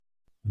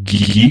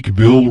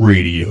Geekville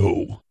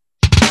Radio.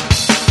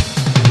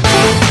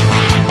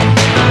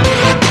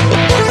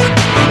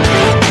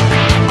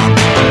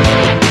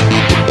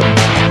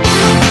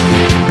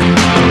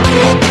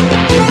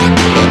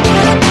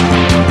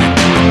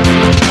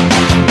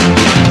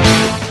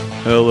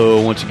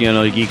 Hello, once again,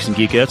 all you geeks and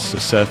geekettes. This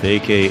is Seth,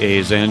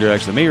 a.k.a.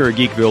 Xandrax, the mayor of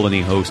Geekville and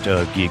the host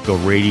of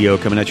Geekville Radio,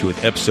 coming at you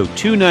with episode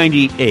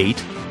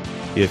 298.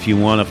 If you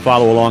want to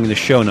follow along in the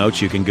show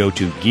notes, you can go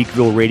to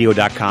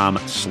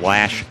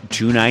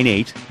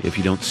geekvilleradio.com/298. If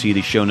you don't see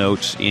the show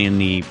notes in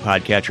the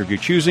podcatcher you're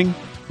choosing,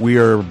 we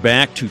are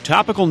back to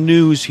topical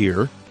news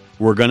here.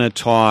 We're going to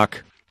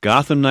talk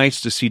Gotham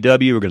Knights to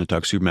CW. We're going to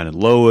talk Superman and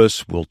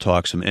Lois. We'll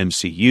talk some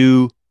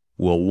MCU.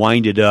 We'll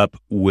wind it up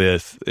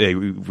with a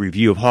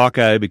review of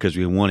Hawkeye because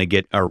we want to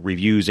get our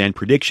reviews and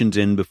predictions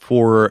in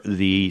before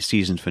the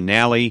season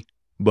finale.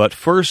 But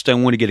first, I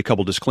want to get a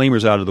couple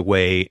disclaimers out of the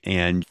way,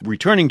 and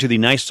returning to the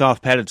nice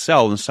soft padded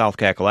cell in South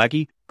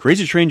Kakalaki,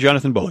 Crazy Train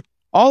Jonathan Bullock.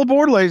 All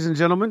aboard, ladies and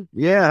gentlemen.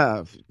 Yeah,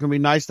 it's going to be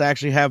nice to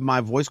actually have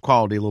my voice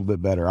quality a little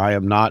bit better. I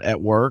am not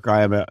at work.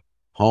 I am at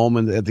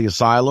home at the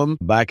asylum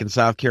back in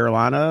South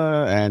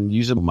Carolina and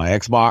using my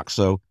Xbox,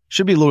 so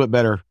should be a little bit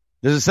better.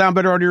 Does it sound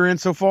better on your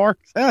end so far?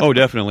 Oh,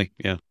 definitely,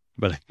 yeah.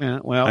 But yeah,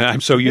 well,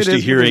 I'm so used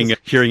to hearing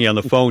you on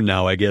the phone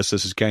now. I guess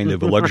this is kind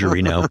of a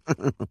luxury now.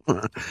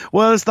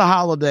 Well, it's the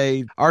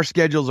holiday. Our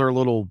schedules are a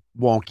little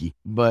wonky,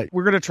 but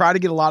we're going to try to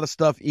get a lot of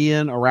stuff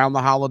in around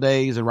the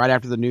holidays and right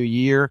after the new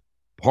year.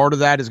 Part of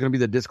that is going to be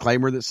the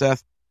disclaimer that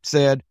Seth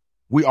said.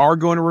 We are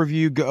going to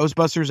review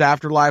Ghostbusters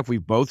Afterlife.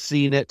 We've both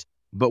seen it,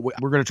 but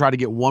we're going to try to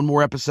get one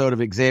more episode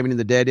of Examining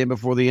the Dead in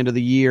before the end of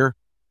the year.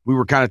 We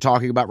were kind of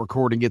talking about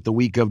recording it the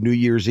week of New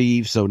Year's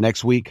Eve, so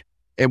next week.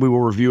 And we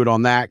will review it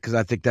on that because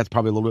I think that's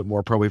probably a little bit more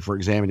appropriate for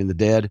Examining the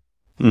Dead.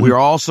 Mm-hmm. We are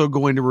also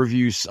going to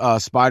review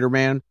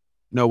Spider-Man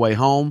No Way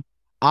Home.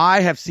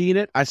 I have seen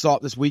it. I saw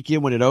it this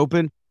weekend when it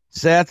opened.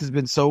 Seth has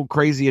been so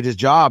crazy at his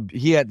job,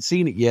 he hadn't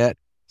seen it yet.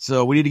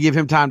 So we need to give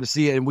him time to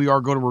see it, and we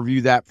are going to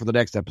review that for the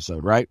next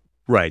episode, right?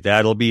 Right.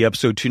 That'll be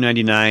episode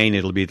 299.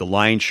 It'll be the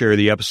lion's share of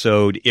the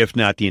episode, if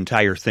not the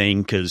entire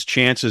thing, because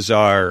chances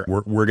are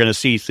we're going to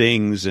see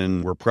things,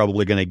 and we're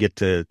probably going to get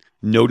to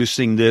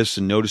noticing this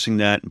and noticing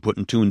that and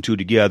putting two and two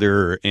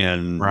together,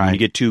 and when you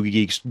get two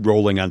geeks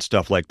rolling on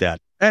stuff like that,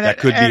 that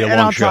could be a long show.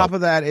 And on top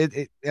of that,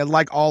 it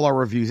like all our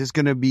reviews, it's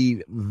going to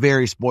be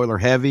very spoiler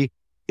heavy.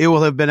 It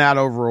will have been out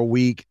over a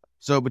week.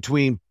 So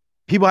between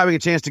people having a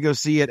chance to go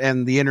see it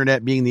and the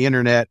internet being the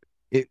internet,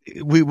 I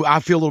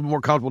feel a little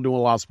more comfortable doing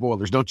a lot of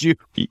spoilers, don't you?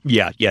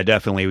 Yeah,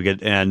 definitely.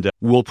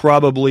 We'll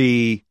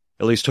probably,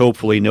 at least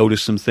hopefully,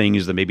 notice some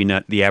things that maybe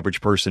not the average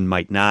person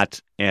might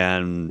not,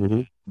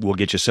 and we'll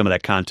get you some of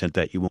that content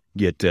that you won't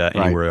get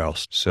anywhere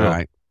else.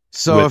 So,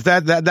 if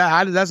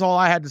that's all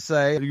I had to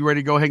say. Are you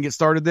ready to go ahead and get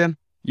started then?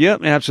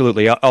 Yep,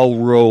 absolutely. I'll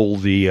roll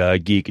the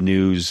geek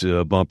news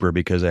bumper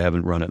because I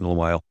haven't run it in a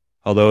while.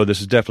 Although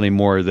this is definitely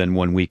more than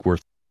 1 week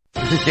worth.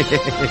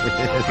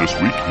 This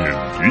week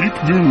in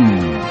Geek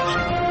News.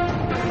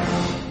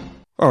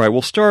 All right,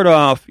 we'll start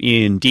off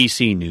in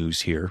DC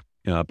news here.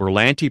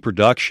 Berlanti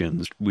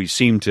Productions, we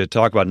seem to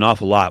talk about an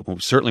awful lot,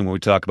 certainly when we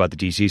talk about the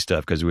DC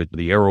stuff, because with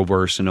the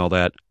Arrowverse and all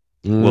that.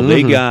 Mm-hmm. Well,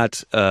 they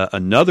got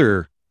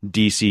another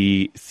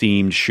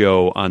DC-themed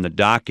show on the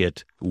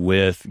docket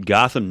with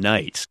Gotham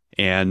Knights,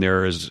 and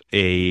there is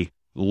a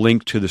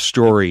link to the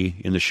story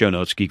in the show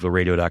notes,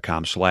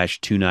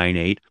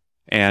 geekvilleradio.com/298.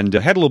 And I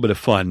had a little bit of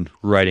fun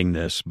writing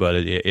this, but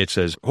it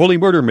says, Holy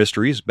Murder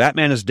Mysteries,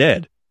 Batman is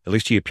dead. At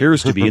least he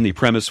appears to be in the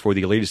premise for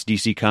the latest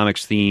DC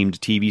Comics-themed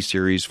TV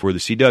series for the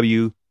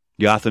CW,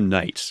 Gotham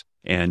Knights.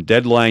 And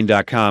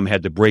Deadline.com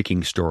had the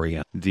breaking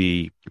story.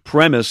 The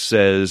premise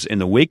says, in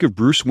the wake of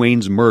Bruce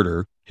Wayne's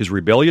murder, his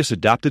rebellious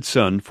adopted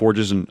son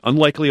forges an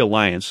unlikely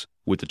alliance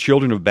with the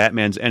children of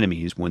Batman's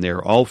enemies when they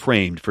are all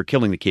framed for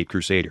killing the Caped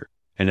Crusader.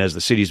 And as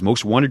the city's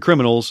most wanted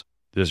criminals,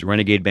 this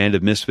renegade band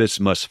of misfits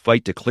must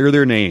fight to clear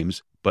their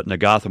names, but in a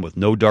Gotham with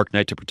no Dark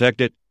Knight to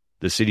protect it,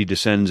 the city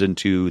descends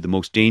into the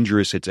most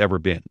dangerous it's ever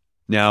been.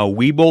 Now,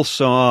 we both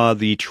saw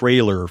the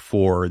trailer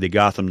for the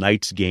Gotham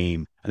Knights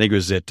game. I think it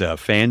was at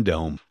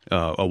Fandom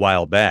a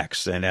while back.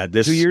 And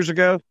 2 years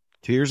ago?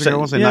 2 years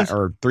ago,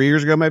 or 3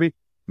 years ago, maybe?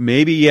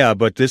 Maybe, yeah,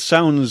 but this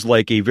sounds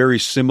like a very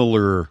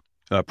similar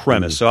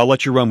premise. So I'll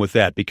let you run with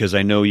that because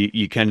I know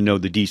you kind of know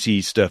the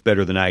DC stuff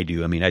better than I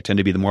do. I mean, I tend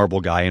to be the Marvel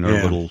guy in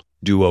our little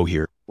duo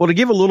here. Well, to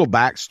give a little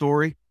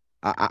backstory,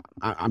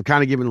 I'm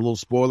kind of giving a little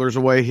spoilers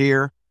away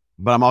here,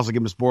 but I'm also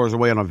giving spoilers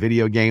away on a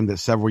video game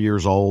that's several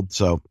years old,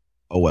 so,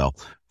 oh well.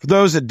 For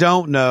those that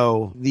don't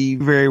know, the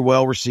very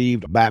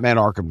well-received Batman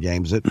Arkham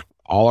games that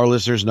all our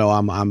listeners know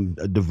I'm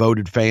a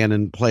devoted fan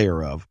and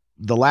player of.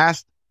 The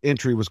last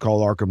entry was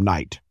called Arkham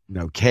Knight,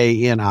 Knight,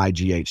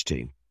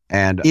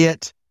 and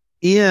it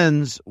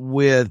ends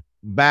with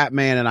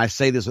Batman, and I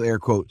say this with air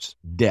quotes,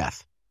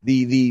 death.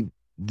 The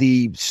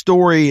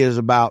story is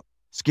about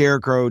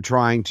Scarecrow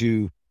trying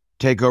to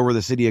take over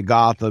the city of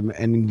Gotham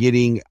and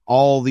getting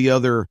all the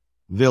other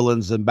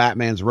villains in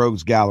Batman's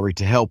rogues gallery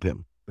to help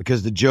him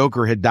because the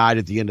Joker had died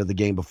at the end of the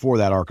game before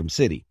that, Arkham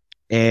City.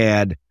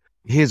 And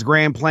his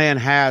grand plan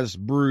has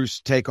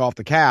Bruce take off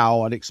the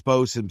cowl and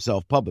expose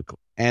himself publicly.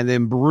 And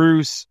then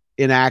Bruce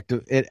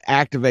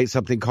activates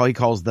something he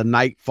calls the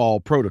Nightfall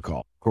Protocol.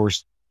 Of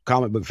course,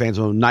 comic book fans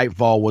know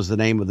Nightfall was the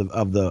name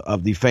of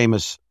the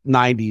famous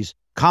 90s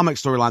comic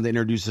storyline that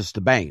introduced us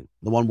to Bane,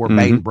 the one where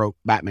Bane broke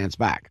Batman's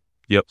back.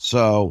 Yep.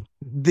 So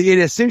it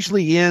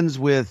essentially ends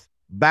with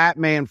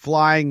Batman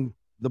flying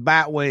the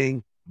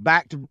Batwing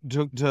back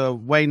to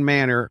Wayne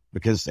Manor,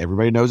 because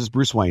everybody knows it's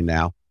Bruce Wayne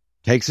now,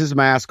 takes his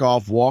mask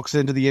off, walks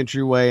into the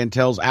entryway and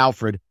tells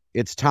Alfred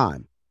it's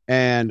time.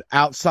 And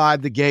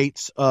outside the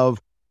gates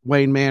of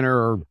Wayne Manor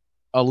are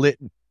a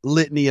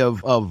litany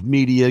of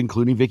media,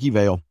 including Vicky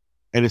Vale.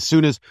 And as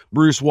soon as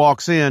Bruce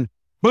walks in,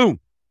 boom,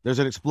 there's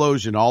an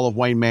explosion. All of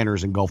Wayne Manor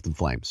is engulfed in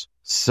flames.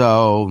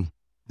 So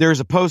there's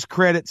a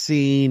post-credit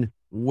scene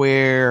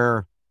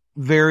where,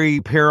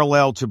 very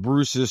parallel to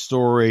Bruce's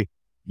story,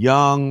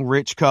 young,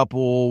 rich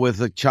couple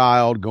with a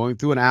child going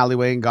through an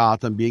alleyway in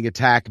Gotham, being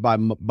attacked by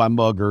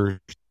muggers,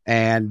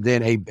 and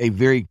then a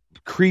very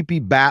creepy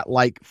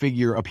bat-like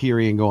figure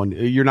appearing and going,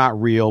 "You're not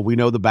real. We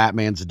know the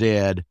Batman's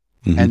dead."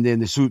 And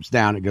then it swoops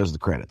down, it goes to the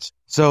credits.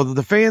 So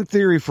the fan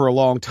theory for a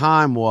long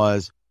time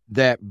was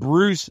that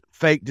Bruce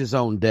faked his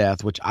own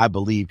death, which I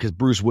believe, because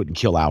Bruce wouldn't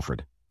kill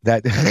Alfred.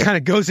 That kind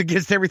of goes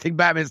against everything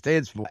Batman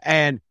stands for.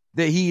 And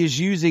that he is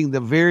using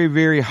the very,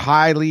 very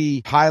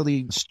highly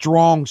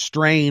strong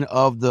strain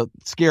of the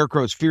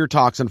Scarecrow's fear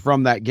toxin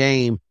from that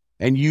game,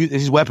 and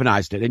he's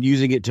weaponized it and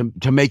using it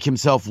to make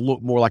himself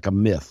look more like a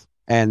myth.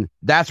 And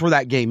that's where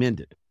that game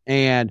ended.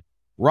 And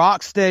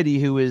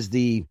Rocksteady, who is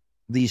the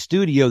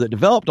studio that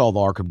developed all the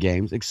Arkham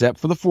games, except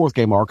for the fourth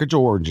game, Arkham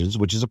Origins,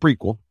 which is a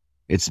prequel.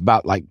 It's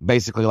about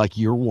basically like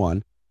year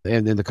one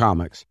in the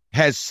comics,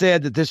 has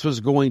said that this was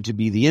going to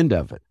be the end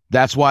of it.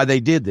 That's why they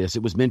did this.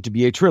 It was meant to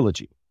be a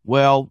trilogy.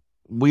 Well,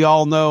 we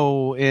all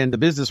know in the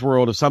business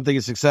world, if something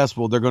is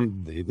successful, it's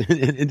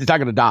not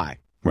going to die.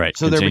 Right.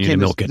 So there became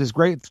this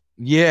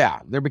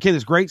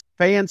great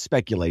fan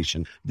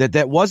speculation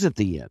that wasn't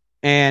the end.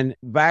 And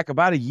back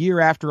about a year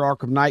after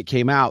Arkham Knight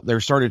came out,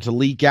 there started to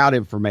leak out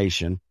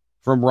information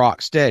from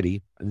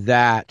Rocksteady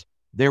that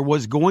there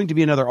was going to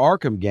be another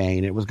Arkham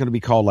game. It was going to be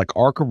called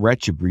Arkham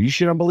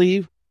Retribution, I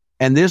believe.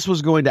 And this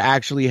was going to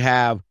actually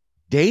have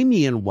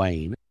Damian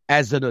Wayne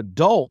as an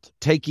adult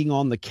taking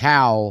on the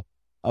cowl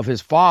of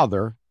his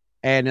father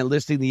and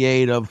enlisting the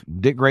aid of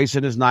Dick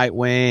Grayson as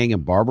Nightwing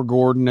and Barbara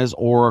Gordon as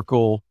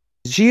Oracle.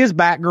 She is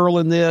Batgirl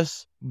in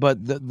this, but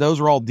those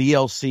are all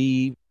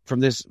DLC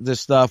from this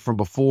stuff from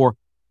before.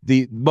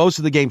 Most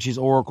of the game, she's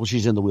Oracle.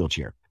 She's in the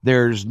wheelchair.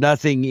 There's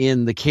nothing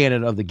in the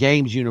canon of the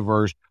games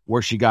universe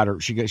where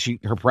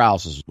her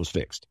paralysis was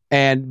fixed,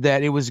 and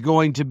that it was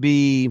going to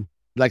be,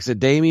 like I said,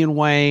 Damian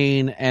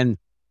Wayne, and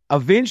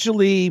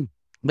eventually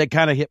they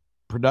kind of hit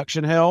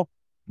production hell,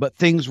 but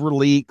things were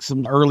leaked,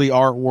 some early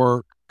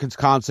artwork,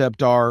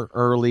 concept art,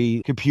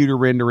 early computer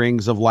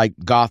renderings of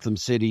Gotham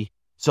City.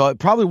 So it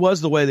probably was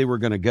the way they were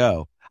going to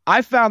go.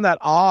 I found that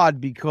odd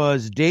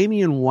because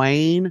Damian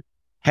Wayne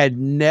had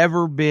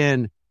never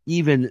been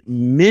even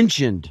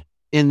mentioned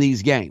in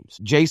these games.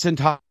 Jason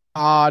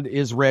Todd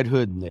is Red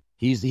Hood in it.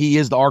 He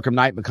is the Arkham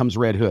Knight, becomes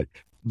Red Hood.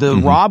 The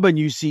Robin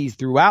you see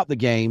throughout the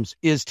games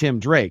is Tim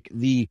Drake.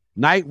 The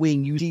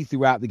Nightwing you see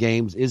throughout the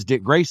games is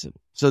Dick Grayson.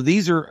 So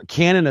these are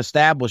canon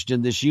established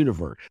in this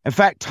universe. In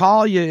fact,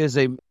 Talia is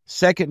a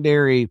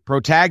secondary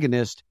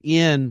protagonist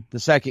in the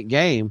second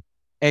game,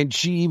 and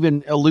she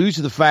even alludes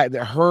to the fact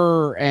that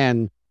her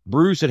and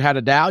Bruce had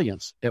a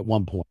dalliance at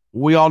one point.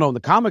 We all know in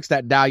the comics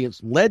that dalliance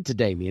led to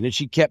Damian, and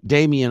she kept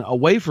Damian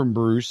away from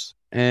Bruce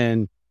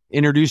and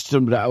introduced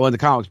him to, in the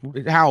comics,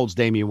 how old's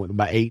Damian?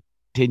 About 8-10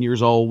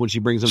 years old when she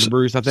brings him to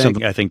Bruce, I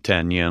think. I think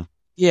 10, yeah.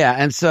 Yeah,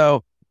 and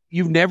so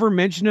you've never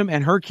mentioned him,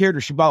 and her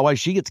character, by the way,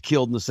 she gets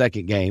killed in the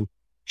second game.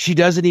 She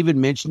doesn't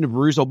even mention to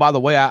Bruce, "Oh, by the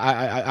way,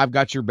 I've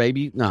got your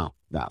baby." No.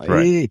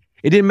 Right.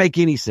 It didn't make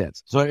any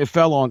sense. So it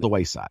fell on the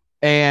wayside.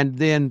 And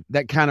then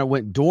that kind of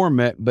went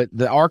dormant, but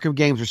the Arkham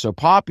games are so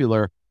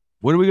popular.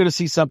 When are we going to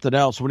see something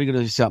else? When are we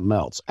going to see something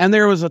else? And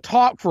there was a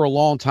talk for a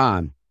long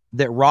time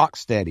that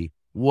Rocksteady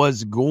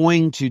was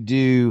going to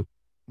do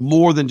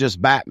more than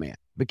just Batman,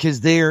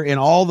 because they're in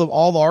all the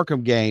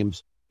Arkham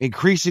games,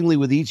 increasingly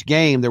with each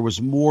game, there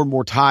was more and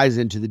more ties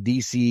into the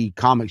DC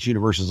Comics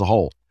universe as a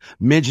whole.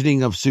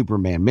 Mentioning of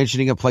Superman,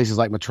 mentioning of places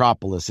like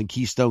Metropolis and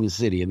Keystone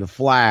City and the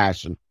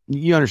Flash, and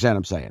you understand what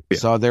I'm saying. Yeah.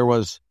 So there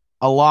was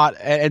a lot,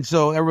 and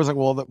so everyone's like,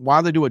 well, why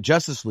don't they do a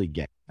Justice League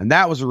game? And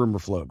that was a rumor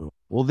floating.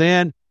 Well,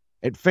 then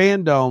at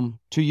Fandom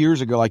 2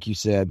 years ago, like you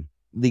said,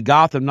 the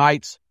Gotham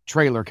Knights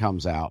trailer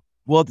comes out.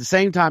 Well, at the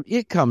same time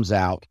it comes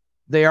out,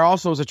 there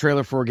also is a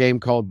trailer for a game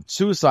called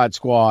Suicide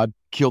Squad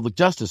Kill the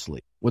Justice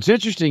League. What's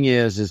interesting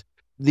is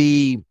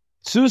the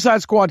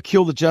Suicide Squad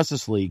Kill the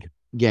Justice League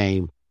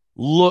game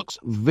looks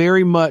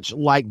very much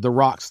like the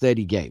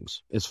Rocksteady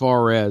games, as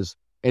far as,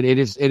 and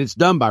it's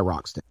done by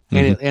Rocksteady.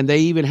 And they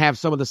even have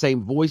some of the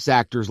same voice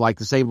actors, like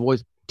the same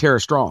voice, Tara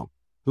Strong,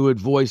 who had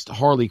voiced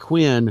Harley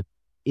Quinn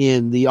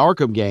in the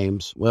Arkham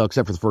games. Well,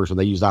 except for the first one,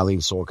 they used Eileen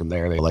Sorkin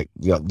there. They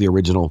the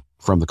original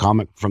from the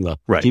comic, from the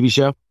TV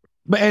show.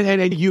 But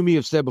and you may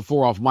have said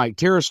before off mic,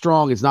 Tara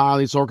Strong is not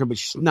Eileen Sorkin, but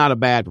she's not a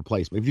bad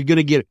replacement. If you're going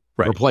to get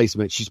a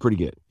replacement, she's pretty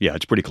good. Yeah,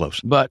 it's pretty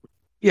close. But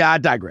yeah, I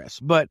digress.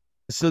 But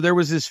so there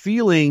was this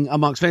feeling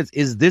amongst fans: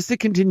 is this a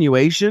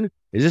continuation?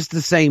 Is this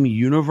the same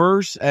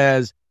universe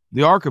as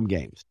the Arkham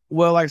games?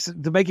 Well, like I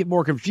said, to make it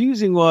more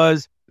confusing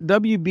was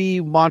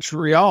WB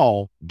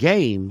Montreal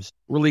Games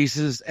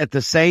releases at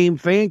the same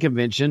fan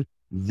convention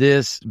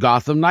this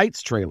Gotham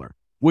Knights trailer,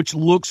 which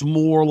looks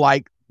more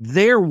like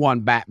their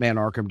one Batman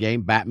Arkham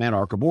game, Batman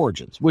Arkham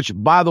Origins, which,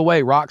 by the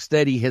way,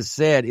 Rocksteady has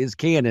said is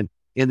canon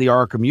in the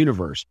Arkham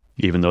universe.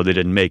 Even though they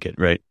didn't make it,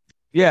 right?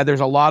 Yeah, there's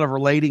a lot of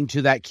relating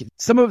to that.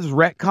 Some of it's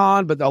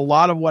retcon, but a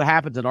lot of what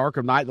happens in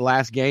Arkham Knight, the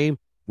last game,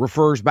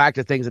 refers back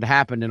to things that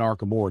happened in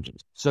Arkham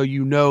Origins. So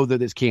you know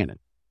that it's canon.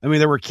 I mean,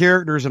 there were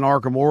characters in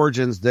Arkham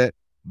Origins that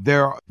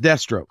they're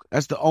Deathstroke.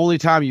 That's the only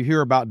time you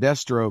hear about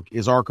Deathstroke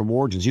is Arkham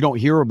Origins. You don't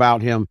hear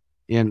about him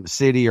in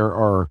City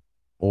or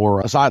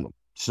Asylum.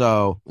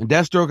 So, and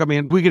Deathstroke, I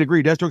mean, we can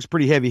agree, Deathstroke's a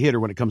pretty heavy hitter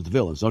when it comes to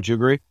villains. Don't you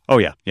agree? Oh,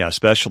 yeah. Yeah,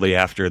 especially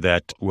after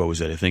that, what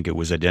was it? I think it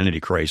was Identity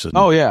Crisis.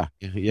 Oh, yeah.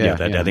 I think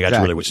that's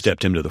really what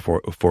stepped him to the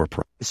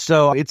forefront.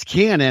 So, it's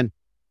canon,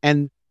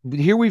 and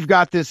here we've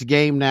got this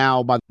game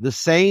now by the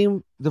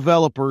same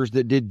developers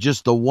that did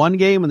just the one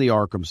game in the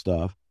Arkham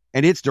stuff,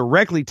 and it's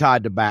directly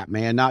tied to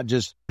Batman, not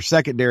just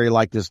secondary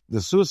like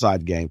the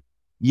Suicide game.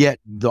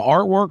 Yet, the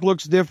artwork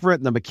looks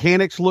different, the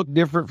mechanics look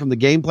different from the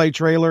gameplay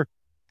trailer,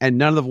 and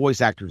none of the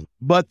voice actors.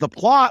 But the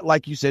plot,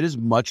 like you said, is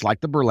much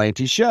like the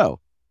Berlanti show.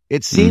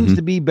 It seems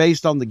to be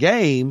based on the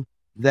game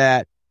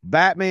that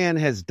Batman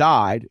has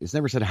died. It's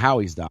never said how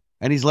he's died.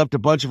 And he's left a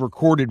bunch of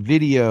recorded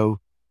video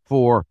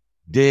for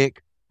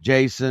Dick,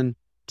 Jason,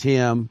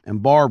 Tim,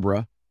 and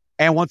Barbara.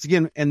 And once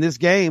again, in this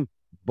game,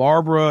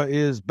 Barbara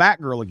is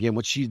Batgirl again,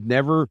 which she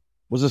never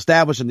was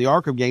established in the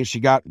Arkham game.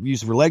 She got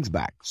use of her legs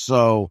back.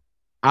 So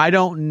I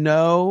don't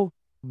know.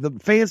 The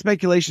fan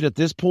speculation at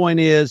this point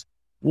is,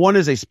 one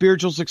is a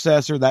spiritual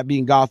successor, that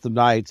being Gotham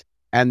Knights,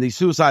 and the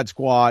Suicide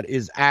Squad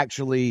is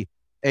actually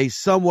a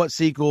somewhat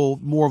sequel,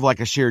 more of like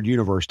a shared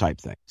universe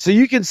type thing. So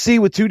you can see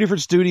with two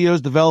different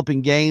studios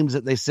developing games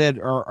that they said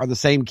are the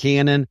same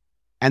canon,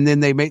 and then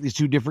they make these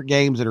two different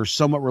games that are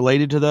somewhat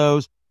related to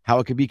those, how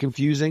it could be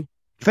confusing.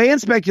 Fan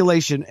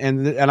speculation,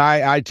 and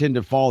I tend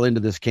to fall into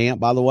this camp,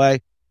 by the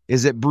way,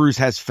 is that Bruce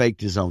has faked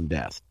his own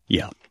death.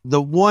 Yeah.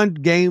 The one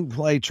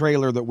gameplay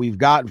trailer that we've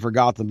gotten for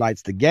Gotham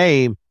Knights, the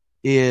game,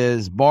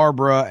 is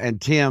Barbara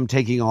and Tim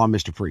taking on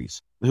Mr.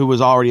 Freeze, who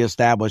was already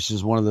established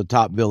as one of the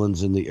top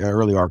villains in the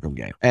early Arkham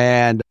game.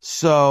 And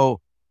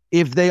so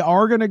if they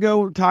are going to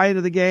go tie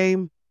into the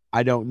game,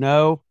 I don't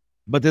know.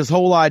 But this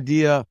whole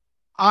idea,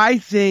 I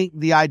think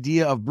the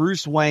idea of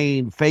Bruce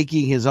Wayne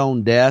faking his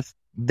own death,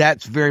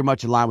 that's very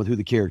much in line with who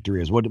the character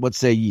is. What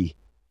say ye?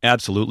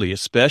 Absolutely,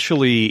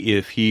 especially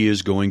if he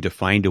is going to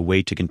find a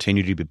way to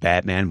continue to be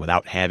Batman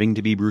without having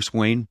to be Bruce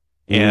Wayne.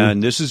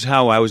 And this is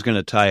how I was going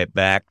to tie it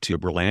back to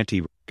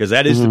Berlanti, because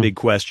that is the big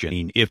question. I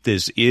mean, if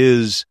this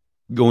is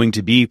going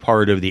to be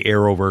part of the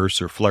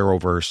Arrowverse or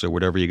Flareoverse or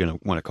whatever you're going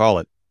to want to call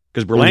it,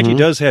 because Berlanti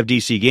does have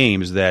DC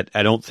games that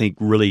I don't think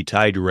really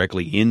tie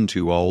directly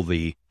into all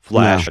the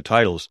Flash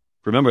titles.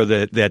 Remember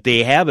that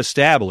they have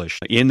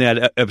established in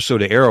that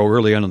episode of Arrow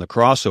early on in the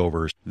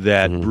crossovers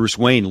that Bruce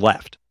Wayne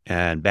left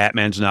and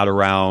Batman's not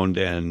around,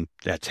 and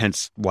that's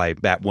hence why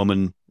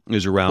Batwoman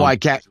is around. Why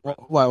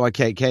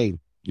Kate Kane?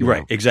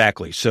 Right,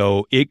 exactly.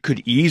 So it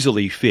could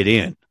easily fit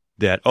in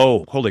that,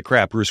 oh, holy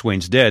crap, Bruce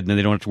Wayne's dead, and then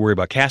they don't have to worry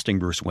about casting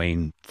Bruce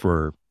Wayne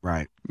for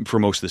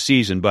most of the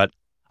season. But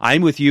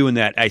I'm with you in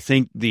that I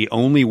think the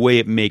only way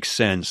it makes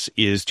sense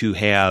is to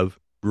have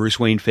Bruce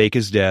Wayne fake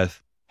his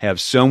death, have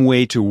some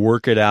way to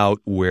work it out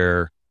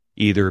where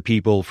either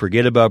people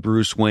forget about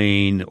Bruce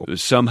Wayne,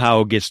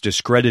 somehow gets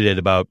discredited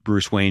about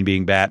Bruce Wayne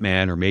being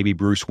Batman, or maybe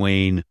Bruce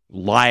Wayne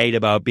lied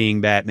about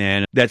being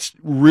Batman. That's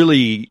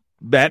really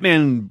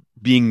Batman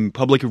being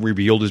publicly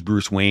revealed as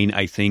Bruce Wayne,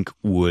 I think,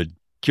 would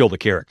kill the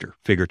character,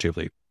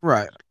 figuratively.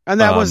 Right.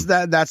 And that was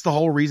that's the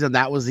whole reason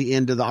that was the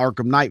end of the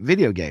Arkham Knight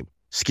video game.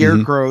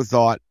 Scarecrow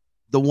thought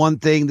the one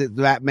thing that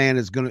Batman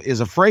is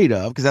afraid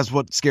of, because that's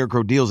what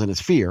Scarecrow deals in, is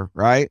fear,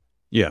 right?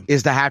 Yeah.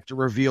 Is to have to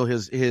reveal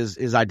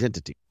his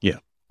identity. Yeah.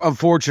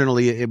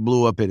 Unfortunately, it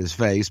blew up in his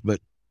face, but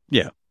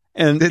yeah.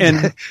 And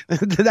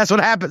that's what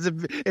happens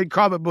in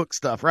comic book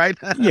stuff, right?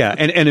 Yeah,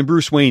 and in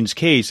Bruce Wayne's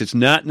case, it's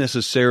not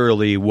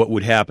necessarily what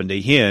would happen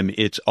to him.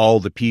 It's all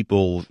the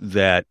people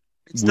that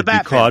would be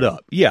caught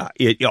up. Yeah,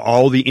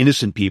 all the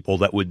innocent people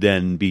that would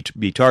then be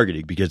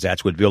targeted, because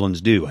that's what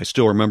villains do. I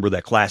still remember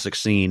that classic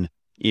scene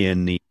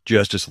in the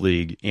Justice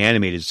League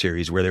animated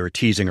series where they were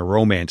teasing a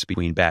romance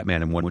between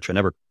Batman and Wonder, which I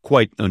never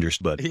quite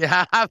understood.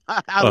 Yeah,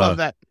 I love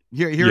that.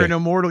 You're an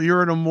immortal.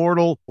 You're an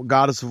immortal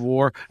goddess of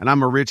war, and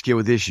I'm a rich kid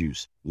with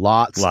issues.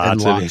 Lots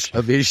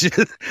of issues.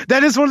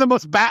 That is one of the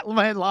most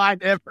Batman line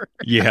ever.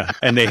 Yeah,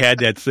 and they had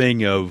that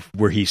thing of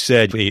where he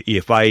said,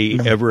 if I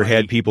ever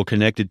had people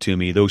connected to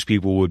me, those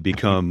people would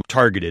become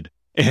targeted.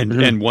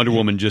 And Wonder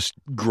Woman just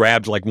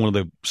grabs like one of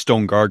the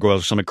stone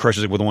gargoyles or something,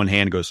 crushes it with one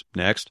hand, and goes,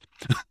 next.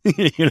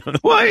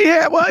 Well,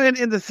 yeah. Well,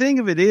 and the thing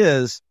of it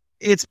is,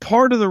 it's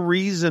part of the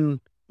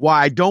reason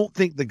why I don't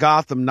think the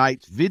Gotham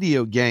Knights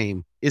video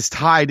game is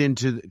tied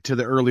into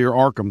the earlier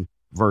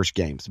Arkhamverse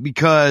games,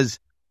 because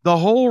the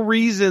whole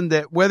reason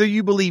that whether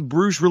you believe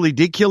Bruce really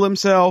did kill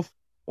himself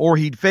or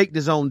he'd faked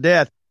his own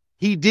death,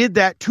 he did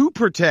that to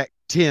protect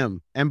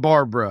Tim and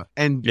Barbara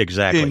and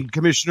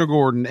Commissioner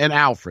Gordon and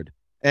Alfred.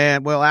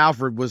 And well,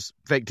 Alfred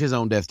faked his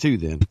own death too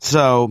then.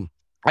 So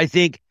I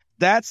think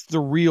that's the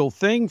real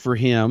thing for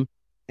him.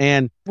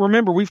 And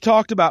remember, we've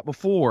talked about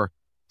before,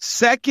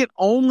 second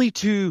only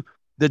to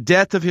the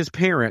death of his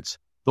parents,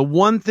 the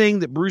one thing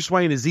that Bruce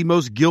Wayne is the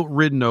most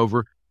guilt-ridden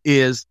over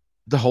is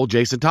the whole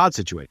Jason Todd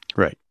situation.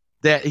 Right.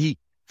 That he,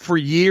 for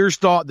years,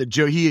 thought that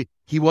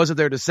he wasn't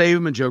there to save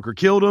him and Joker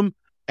killed him.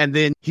 And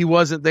then he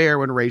wasn't there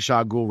when Ra's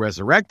al Ghul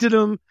resurrected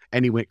him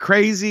and he went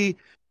crazy.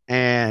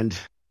 And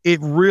it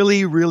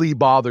really, really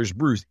bothers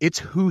Bruce. It's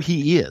who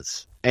he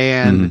is.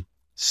 And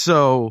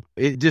so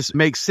it just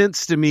makes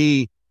sense to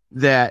me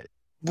that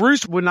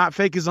Bruce would not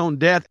fake his own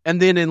death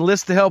and then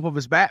enlist the help of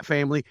his Bat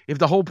family if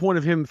the whole point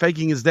of him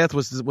faking his death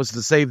was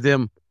to save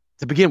them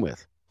to begin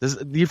with.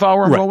 Do you follow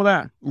where I'm going with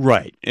that?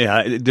 Right.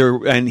 Yeah.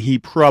 And he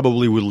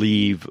probably would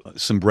leave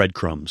some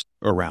breadcrumbs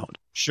around.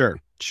 Sure.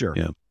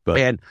 Yeah. But,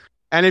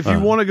 and if you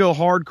want to go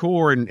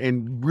hardcore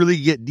and really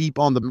get deep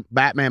on the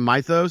Batman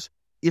mythos,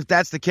 if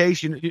that's the case,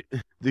 who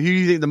do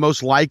you think the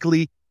most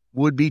likely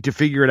would be to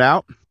figure it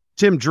out?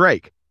 Tim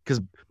Drake,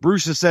 because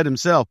Bruce has said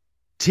himself,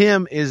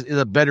 Tim is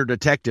a better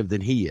detective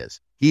than he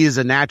is. He is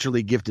a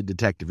naturally gifted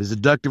detective. His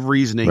deductive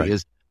reasoning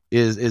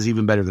is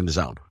even better than his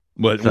own.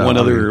 But one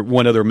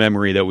other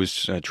memory that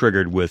was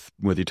triggered with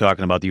you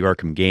talking about the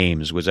Arkham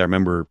games was I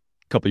remember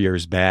a couple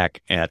years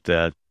back at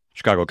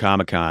Chicago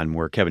Comic-Con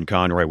where Kevin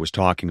Conroy was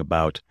talking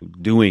about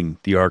doing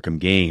the Arkham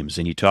games,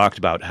 and he talked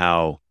about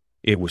how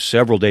it was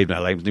several days,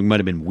 I think it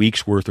might have been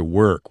weeks worth of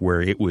work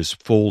where it was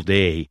full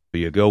day.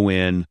 You go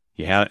in,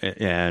 you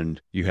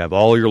have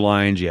all your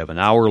lines, you have an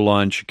hour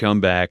lunch, you come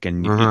back,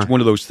 and it's one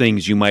of those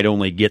things you might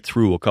only get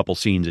through a couple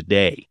scenes a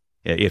day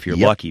if you're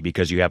lucky,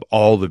 because you have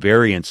all the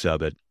variants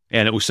of it.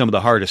 And it was some of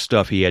the hardest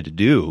stuff he had to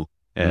do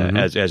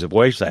as a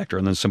voice actor.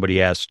 And then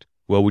somebody asked,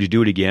 well, would you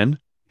do it again?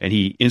 And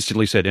he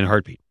instantly said, in a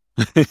heartbeat.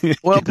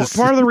 Well,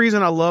 part of the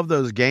reason I love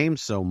those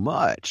games so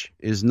much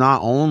is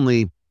not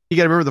only, you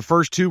got to remember the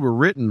first two were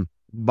written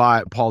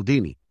by Paul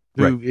Dini,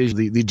 who is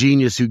the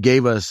genius who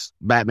gave us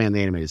Batman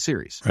the Animated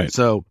Series. Right.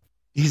 So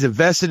he's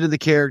invested in the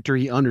character.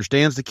 He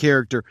understands the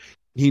character.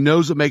 He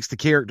knows what makes the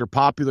character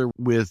popular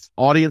with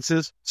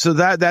audiences. So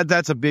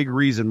that's a big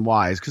reason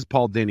why, is because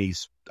Paul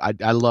Dini's,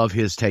 I love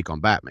his take on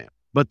Batman.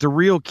 But the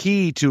real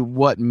key to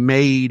what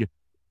made,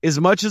 as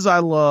much as I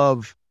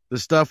love the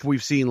stuff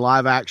we've seen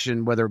live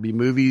action, whether it be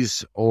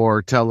movies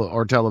or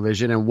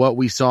television, and what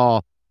we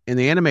saw in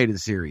the animated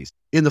series,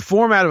 in the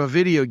format of a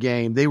video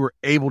game, they were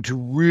able to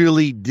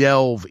really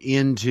delve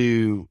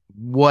into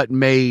what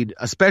made,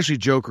 especially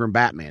Joker and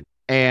Batman.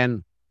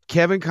 And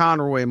Kevin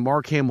Conroy and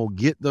Mark Hamill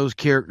get those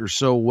characters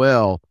so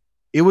well.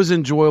 It was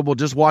enjoyable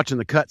just watching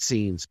the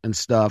cutscenes and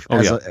stuff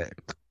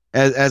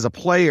as a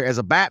player, as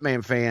a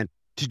Batman fan,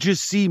 to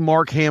just see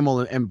Mark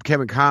Hamill and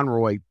Kevin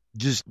Conroy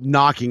just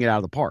knocking it out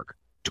of the park,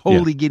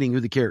 totally getting who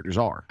the characters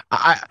are.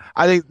 I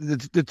think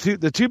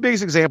the two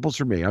biggest examples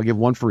for me, I'll give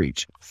one for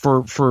each.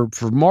 For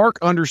Mark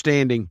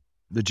understanding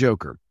the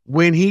Joker,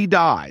 when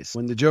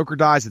the Joker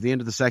dies at the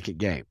end of the second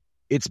game,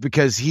 it's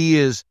because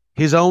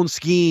his own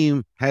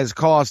scheme has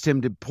caused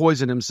him to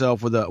poison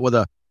himself with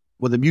a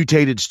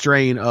mutated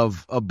strain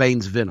of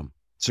Bane's venom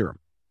serum,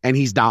 and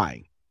he's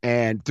dying.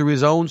 And through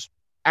his own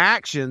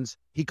actions,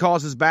 he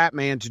causes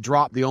Batman to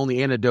drop the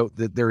only antidote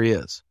that there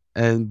is,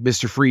 and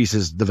Mr. Freeze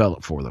has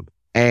developed for them.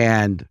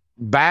 And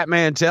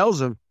Batman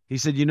tells him, he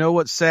said, "You know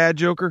what's sad,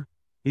 Joker?"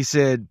 He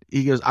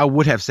goes, "I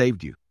would have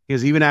saved you.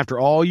 Because even after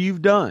all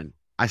you've done,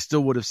 I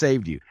still would have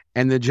saved you."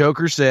 And the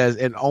Joker says,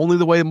 and only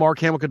the way Mark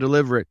Hamill could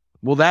deliver it,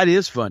 "Well, that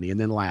is funny," and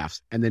then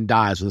laughs and then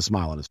dies with a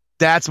smile on his face.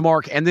 That's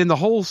Mark. And then the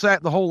whole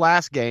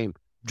last game,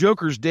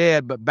 Joker's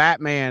dead, but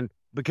Batman,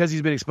 because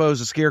he's been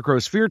exposed to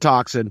Scarecrow's fear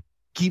toxin,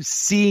 keeps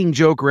seeing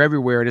Joker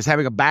everywhere and is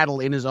having a battle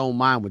in his own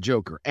mind with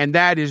Joker. And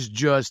that is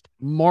just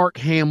Mark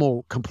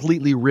Hamill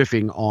completely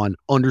riffing on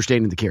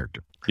understanding the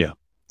character. Yeah.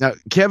 Now,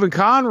 Kevin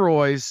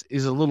Conroy's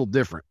is a little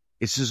different.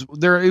 It's just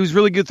it was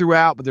really good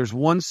throughout, but there's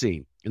one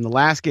scene in the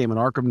last game in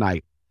Arkham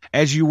Knight.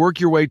 As you work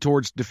your way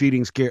towards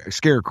defeating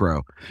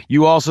Scarecrow,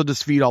 you also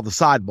defeat all the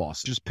side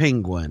bosses, just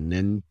Penguin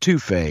and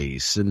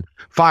Two-Face and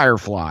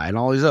Firefly and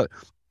all these other.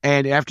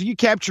 And after you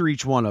capture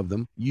each one of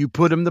them, you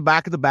put them in the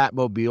back of the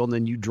Batmobile, and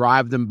then you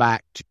drive them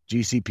back to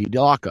GCP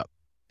lockup.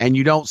 And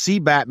you don't see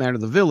Batman or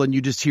the villain,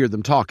 you just hear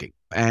them talking.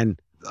 And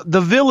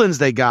the villains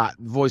they got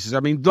voices, I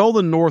mean,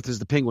 Nolan North as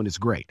the Penguin is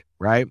great,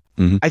 right?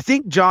 Mm-hmm. I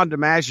think John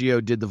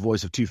DiMaggio did the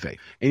voice of Two-Face,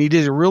 and he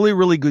did a really,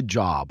 really good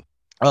job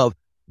of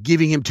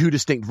giving him two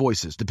distinct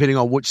voices, depending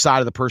on which side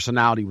of the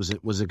personality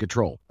was in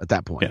control at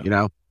that point, you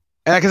know?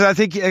 Because I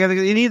think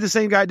any of the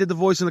same guy did the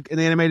voice in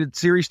the animated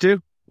series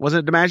too.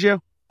 Wasn't it DiMaggio?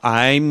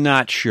 I'm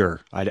not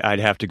sure. I'd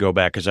have to go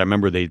back because I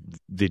remember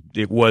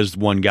it was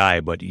one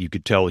guy, but you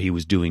could tell he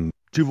was doing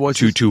two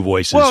voices. Two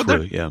voices.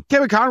 Well, yeah.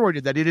 Kevin Conroy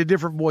did that. He did a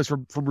different voice for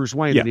Bruce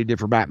Wayne than he did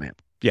for Batman.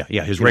 Yeah.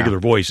 His regular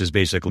voice is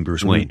basically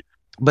Bruce Wayne.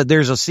 But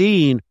there's a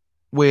scene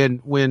when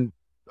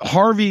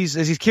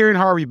as he's carrying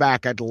Harvey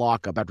back at the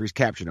lockup after he's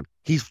captured him,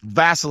 he's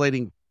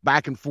vacillating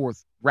back and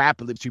forth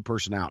rapidly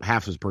to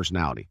half his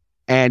personality.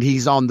 And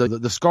he's on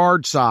the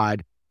scarred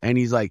side, and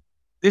he's like,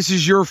 "This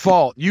is your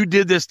fault. You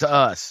did this to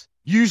us.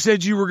 You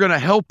said you were going to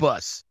help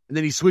us." And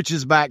then he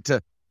switches back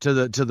to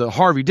the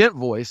Harvey Dent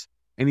voice,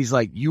 and he's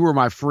like, "You were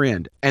my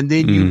friend." And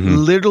then you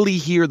literally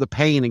hear the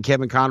pain in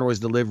Kevin Conroy's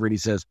delivery, and he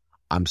says,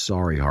 "I'm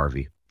sorry,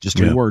 Harvey." Just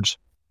 2 words.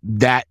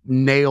 That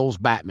nails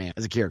Batman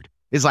as a character.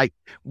 It's like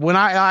when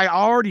I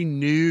already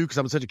knew, because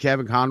I'm such a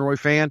Kevin Conroy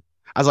fan,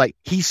 I was like,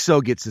 he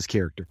so gets this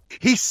character.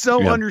 He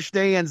so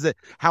understands that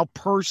how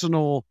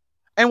personal.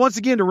 And once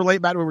again, to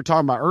relate back to what we were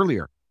talking about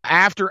earlier,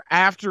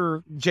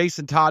 after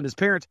Jason Todd and his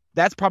parents,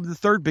 that's probably the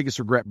third biggest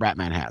regret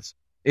Batman has,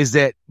 is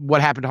that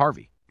what happened to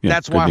Harvey. Yeah,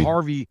 that's why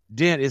Harvey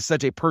Dent is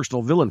such a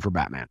personal villain for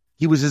Batman.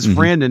 He was his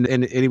friend,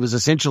 and he was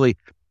essentially,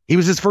 he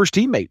was his first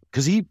teammate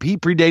because he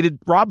predated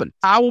Robin.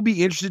 I will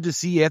be interested to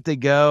see if they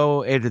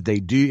go, and if they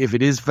do, if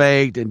it is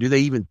faked, and do they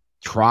even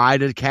try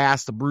to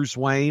cast a Bruce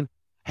Wayne?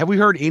 Have we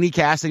heard any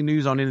casting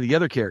news on any of the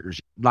other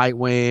characters,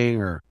 Nightwing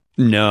or?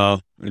 No.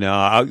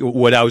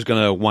 What I was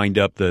going to wind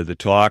up the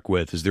talk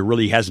with is there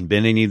really hasn't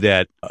been any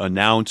that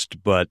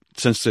announced, but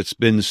since it's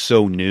been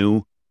so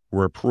new,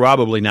 we're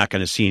probably not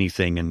going to see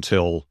anything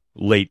until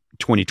late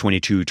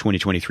 2022,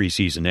 2023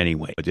 season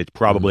anyway. But it's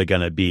probably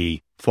going to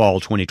be fall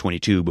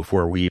 2022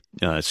 before we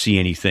see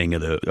anything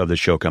of the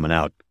show coming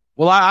out.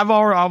 Well, I've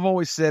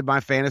always said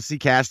my fantasy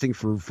casting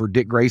for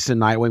Dick Grayson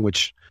Nightwing,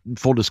 which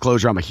full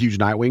disclosure, I'm a huge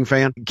Nightwing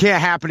fan,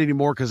 can't happen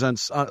anymore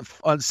because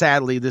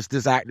sadly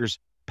this actor's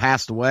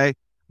passed away.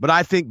 But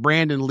I think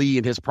Brandon Lee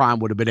in his prime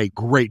would have been a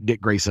great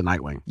Dick Grayson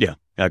Nightwing. Yeah,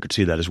 I could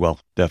see that as well.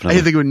 Definitely.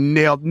 I think he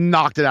would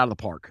knocked it out of the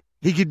park.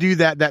 He could do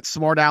that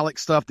smart aleck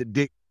stuff that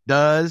Dick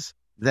does.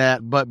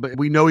 But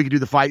we know he could do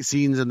the fight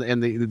scenes and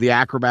the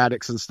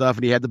acrobatics and stuff.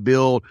 And he had the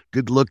build,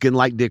 good looking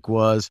like Dick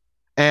was.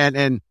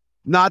 And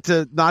not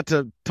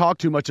to talk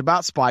too much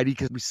about Spidey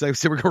because we say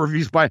we're going to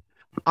review Spidey.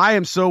 I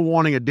am so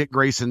wanting a Dick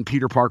Grayson,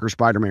 Peter Parker,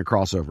 Spider-Man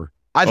crossover.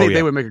 I think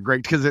they would make a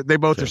great, because they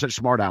both are such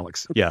smart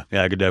alecks. Yeah,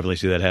 I could definitely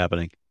see that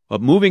happening.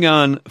 But moving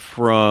on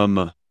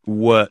from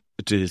what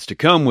is to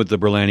come with the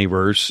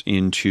Berlantiverse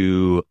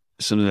into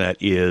something that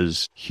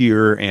is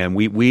here, and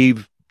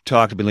we've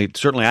talked,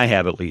 certainly I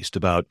have at least,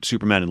 about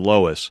Superman and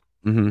Lois,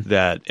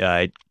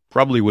 that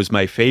probably was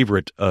my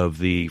favorite of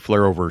the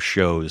Flareoverse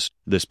shows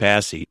this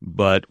past season.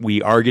 But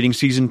we are getting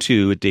season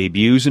 2. It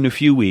debuts in a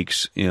few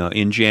weeks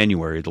in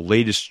January. The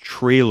latest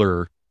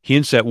trailer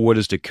hints at what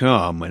is to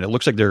come, and it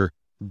looks like they're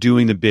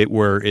doing the bit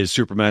where is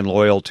Superman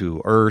loyal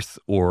to Earth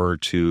or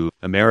to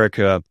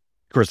America. Of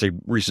course, they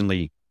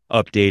recently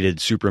updated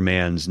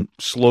Superman's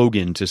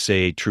slogan to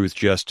say truth,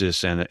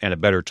 justice, and a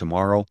better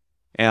tomorrow.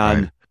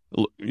 And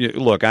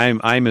look,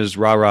 I'm as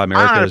rah-rah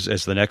America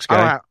as the next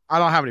guy. I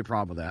don't have any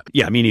problem with that.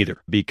 Yeah, me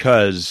neither,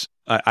 because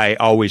I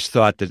always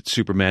thought that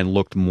Superman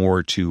looked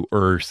more to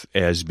Earth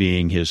as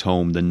being his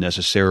home than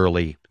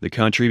necessarily the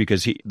country,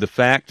 because the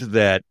fact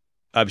that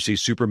obviously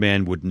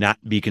Superman would not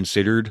be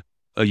considered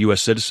a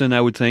U.S. citizen, I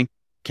would think.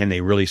 Can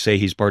they really say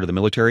he's part of the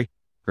military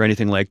or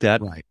anything like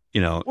that? Right.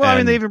 Well, I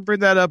mean, they even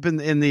bring that up in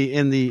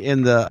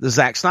the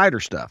Zack Snyder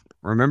stuff.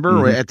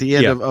 Remember at the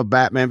end of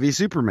Batman v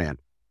Superman,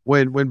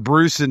 when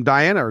Bruce and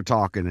Diana are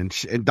talking,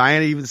 and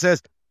Diana even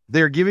says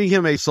they're giving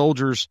him a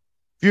soldier's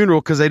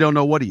funeral because they don't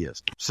know what he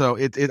is. So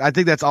I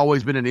think that's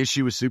always been an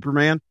issue with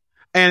Superman.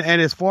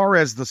 And as far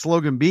as the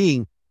slogan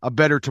being a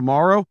better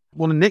tomorrow,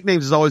 well, the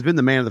nicknames has always been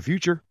the Man of the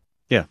Future.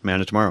 Yeah, Man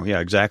of Tomorrow.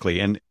 Yeah, exactly.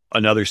 And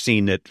another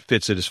scene that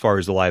fits it as far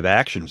as the live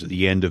actions at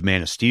the end of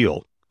Man of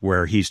Steel,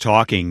 where he's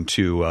talking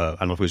to, I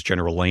don't know if it was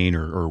General Lane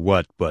or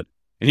what, and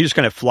he just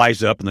kind of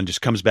flies up and then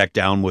just comes back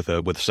down with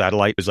a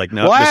satellite. It's like,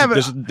 no,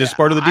 this is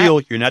part of the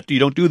deal. You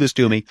don't do this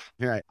to me.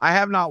 Right. I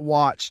have not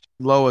watched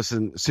Lois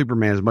and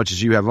Superman as much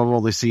as you have. I've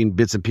only seen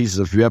bits and pieces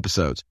of a few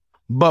episodes.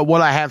 But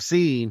what I have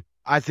seen,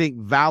 I think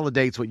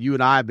validates what you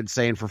and I have been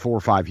saying for 4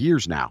 or 5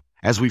 years now,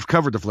 as we've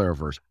covered the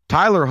Flareverse.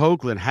 Tyler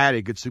Hoechlin had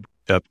a good Superman.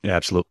 Yep,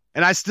 absolutely.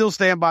 And I still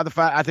stand by the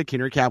fact, I think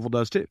Henry Cavill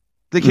does too.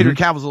 I think Henry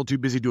Cavill's a little too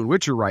busy doing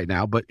Witcher right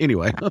now, but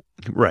anyway.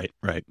 Right.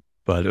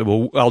 But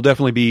I'll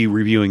definitely be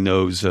reviewing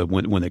those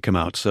when they come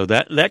out. So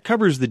that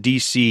covers the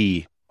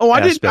DC. Oh,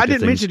 I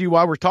didn't mention to you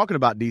while we're talking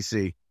about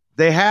DC.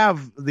 They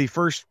have the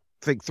first,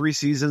 I think, 3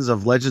 seasons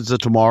of Legends of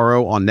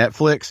Tomorrow on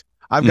Netflix.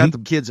 I've got the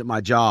kids at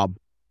my job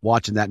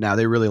watching that now.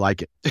 They really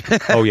like it.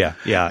 Oh yeah,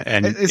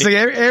 and it's like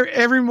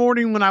every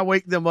morning when I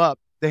wake them up,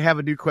 they have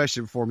a new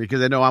question for me because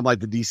they know I'm like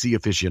the DC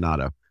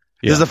aficionado.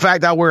 Does the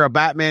fact that I wear a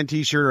Batman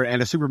t-shirt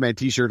and a Superman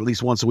t-shirt at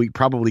least once a week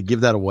probably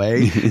give that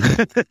away?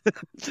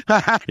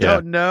 I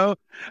don't know.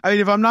 I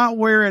mean, if I'm not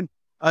wearing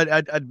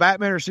a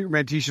Batman or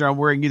Superman t-shirt, I'm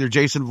wearing either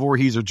Jason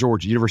Voorhees or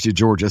Georgia, University of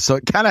Georgia. So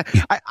it kind of,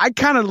 I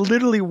kind of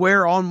literally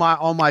wear on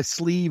my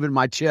sleeve and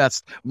my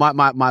chest my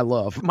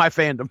love, my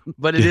fandom.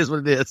 But it is what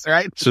it is,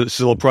 right? So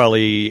they'll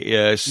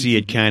probably see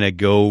it kind of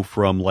go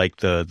from like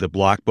the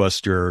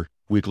blockbuster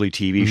weekly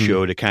TV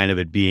show to kind of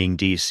it being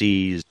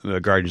DC's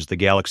Guardians of the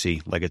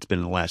Galaxy, like it's been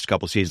in the last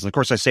couple of seasons. Of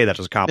course, I say that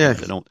as a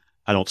compliment. Yeah.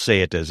 I don't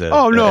say it as a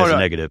a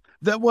negative.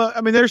 Well,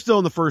 I mean, they're still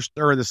in the first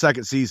or in the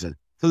second season.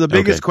 So the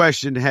biggest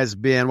question has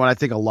been what I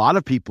think a lot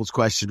of people's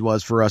question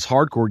was for us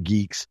hardcore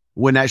geeks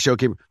when that show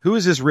came. Who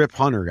is this Rip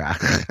Hunter guy?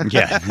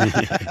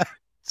 Yeah.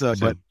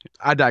 But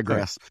I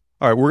digress.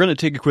 All right, we're going to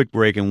take a quick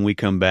break, and when we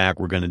come back,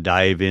 we're going to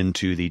dive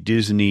into the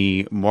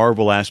Disney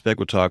Marvel aspect.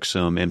 We'll talk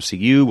some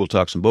MCU, we'll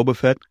talk some Boba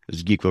Fett. This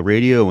is Geekville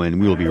Radio, and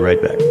we will be right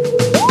back.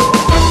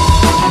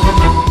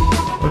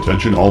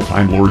 Attention all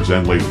Time Lords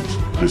and ladies.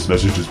 This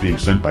message is being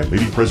sent by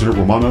Lady President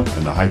Romana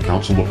and the High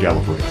Council of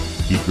Gallifrey.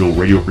 Geekville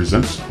Radio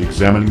presents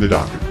Examining the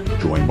Doctor.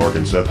 Join Mark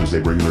and Seth as they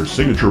bring their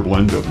signature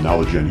blend of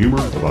knowledge and humor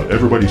about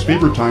everybody's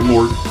favorite Time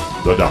Lord,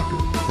 the Doctor.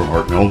 From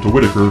Hartnell to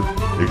Whitaker,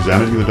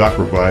 Examining the Doctor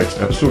provides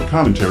episode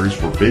commentaries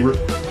for favorite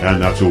and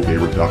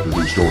not-so-favorite Doctor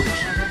Who stories.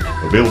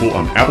 Available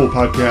on Apple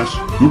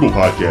Podcasts, Google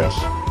Podcasts,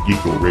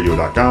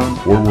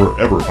 GeekvilleRadio.com, or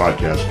wherever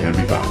podcasts can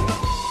be found.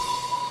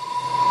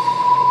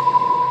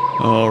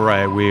 All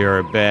right, we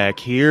are back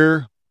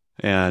here.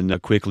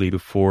 And quickly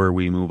before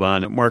we move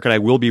on, Mark and I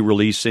will be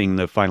releasing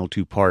the final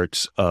two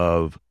parts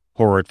of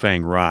Horror at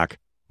Fang Rock.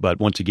 But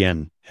once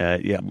again,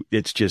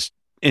 it's just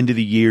end of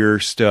the year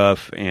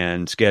stuff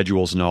and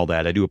schedules and all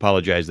that. I do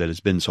apologize that it's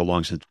been so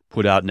long since we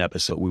put out an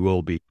episode. We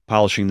will be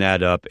polishing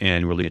that up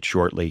and releasing it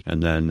shortly,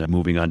 and then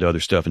moving on to other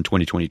stuff in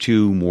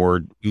 2022,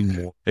 more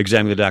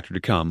Examining the Doctor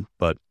to come.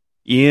 But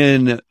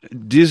in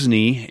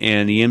Disney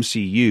and the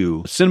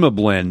MCU, Cinema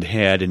Blend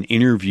had an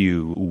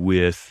interview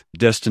with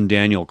Destin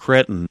Daniel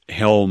Cretton,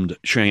 helmed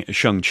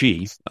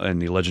Shang-Chi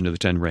and the Legend of the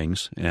Ten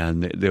Rings,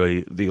 and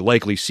the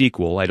likely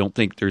sequel. I don't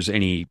think there's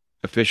any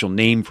official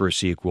name for a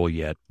sequel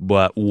yet,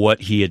 but what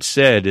he had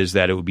said is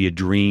that it would be a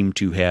dream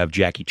to have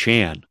Jackie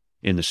Chan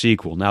in the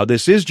sequel. Now,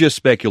 this is just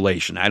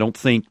speculation. I don't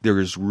think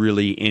there's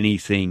really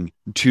anything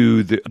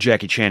to the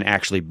Jackie Chan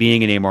actually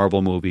being in a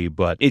Marvel movie,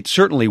 but it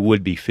certainly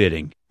would be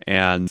fitting.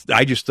 And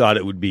I just thought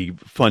it would be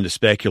fun to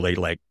speculate,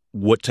 like,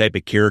 what type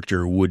of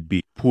character would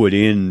be put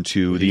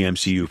into the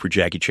MCU for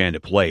Jackie Chan to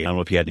play. I don't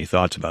know if you had any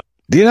thoughts about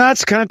it. You know,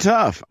 it's kind of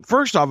tough.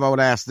 First off, I would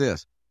ask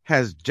this.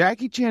 Has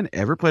Jackie Chan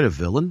ever played a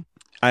villain?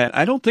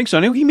 I don't think so.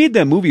 I know he made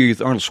that movie with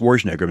Arnold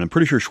Schwarzenegger, but I'm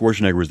pretty sure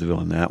Schwarzenegger was the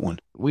villain in that one.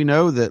 We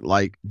know that,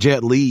 like,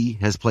 Jet Li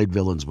has played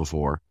villains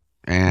before,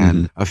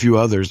 and a few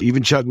others,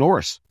 even Chuck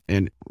Norris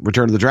in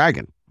Return of the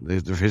Dragon,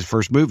 his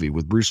first movie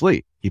with Bruce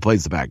Lee. He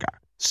plays the bad guy.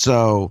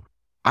 So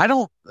I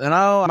don't,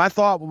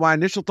 my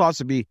initial thoughts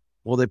would be,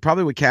 well, they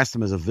probably would cast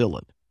him as a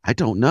villain. I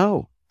don't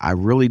know. I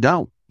really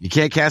don't. You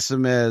can't cast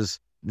him as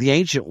the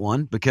Ancient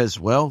One because,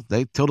 well,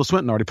 Tilda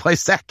Swinton already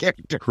plays that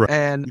character. Right.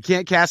 And you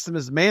can't cast him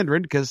as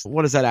Mandarin because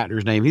what is that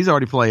actor's name? He's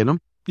already playing him.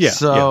 Yeah.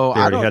 So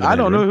I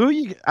don't know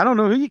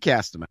who you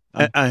cast him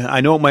as. I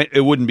know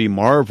it wouldn't be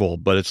Marvel,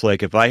 but it's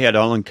like if I had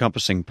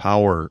all-encompassing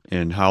power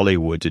in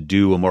Hollywood to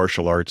do a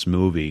martial arts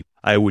movie,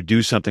 I would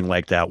do something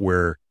like that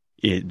where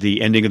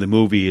the ending of the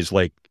movie is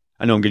like,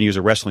 I know I'm going to use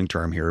a wrestling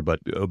term here, but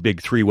a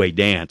big three-way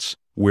dance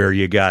where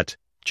you got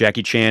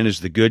Jackie Chan as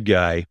the good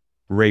guy,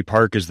 Ray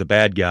Park is the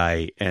bad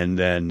guy, and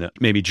then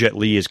maybe Jet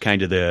Li is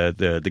kind of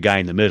the guy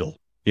in the middle,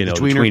 the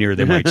tweener,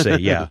 they might say,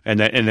 yeah. And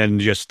then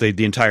just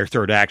the entire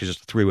third act is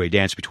just a three-way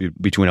dance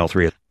between all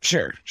three of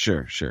them.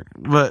 Sure.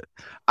 But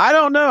I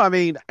don't know. I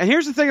mean, and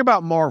here's the thing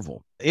about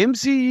Marvel.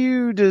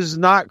 MCU does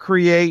not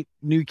create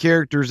new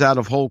characters out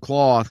of whole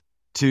cloth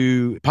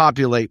to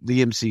populate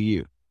the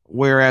MCU,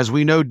 whereas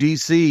we know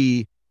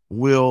DC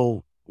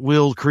will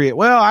create,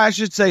 well, I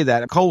should say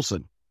that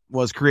Coulson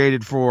was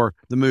created for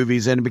the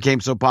movies and it became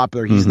so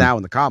popular he's now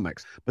in the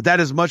comics. But that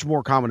is much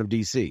more common of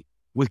DC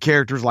with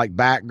characters like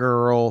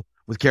Batgirl,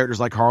 with characters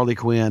like Harley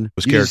Quinn.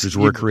 Those characters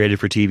were created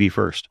for TV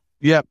first.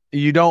 Yep.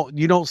 You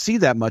don't see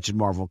that much in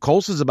Marvel.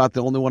 Coulson's about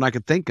the only one I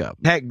could think of.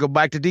 Heck, go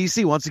back to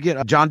DC once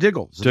again. John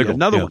Diggle,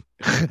 another one.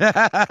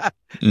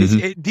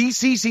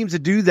 DC seems to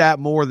do that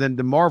more than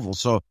the Marvel.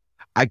 So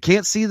I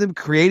can't see them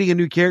creating a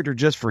new character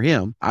just for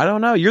him. I don't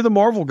know. You're the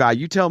Marvel guy.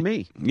 You tell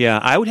me. Yeah,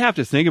 I would have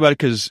to think about it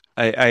because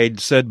I had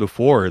said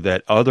before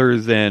that other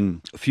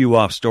than a few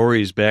off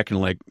stories back in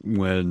like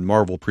when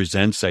Marvel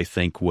Presents, I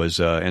think, was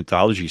an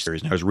anthology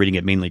series, and I was reading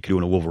it mainly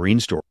doing a Wolverine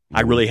story.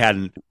 I really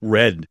hadn't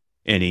read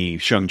any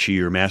Shang-Chi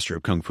or Master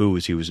of Kung Fu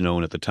as he was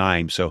known at the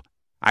time. So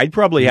I'd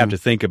probably have to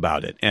think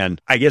about it. And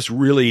I guess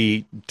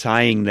really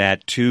tying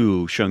that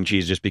to Shang-Chi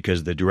is just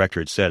because the director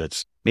had said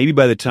it's maybe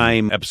by the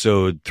time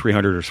episode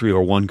 300 or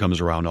 301 comes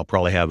around, I'll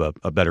probably have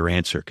a better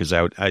answer because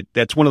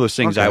that's one of those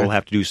things I will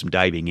have to do some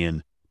diving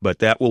in. But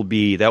that will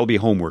be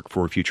homework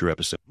for a future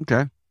episode.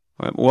 Okay.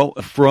 Well,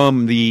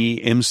 from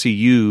the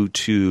MCU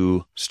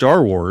to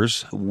Star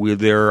Wars,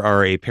 there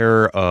are a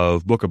pair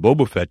of Book of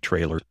Boba Fett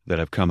trailers that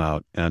have come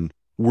out. And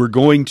we're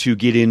going to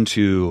get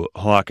into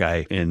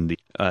Hawkeye in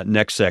the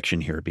next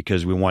section here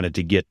because we wanted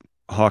to get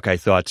Hawkeye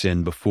thoughts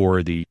in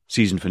before the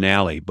season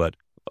finale. But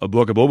A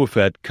Book of Boba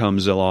Fett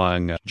comes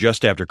along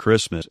just after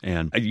Christmas.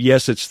 And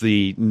yes, it's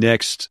the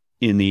next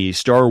in the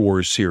Star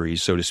Wars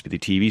series, so to speak, the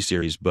TV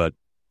series. But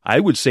I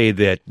would say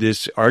that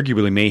this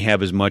arguably may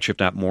have as much, if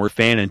not more,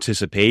 fan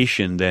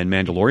anticipation than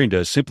Mandalorian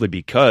does, simply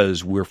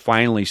because we're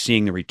finally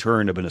seeing the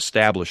return of an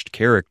established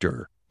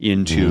character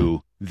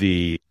into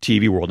the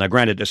TV world. Now,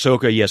 granted,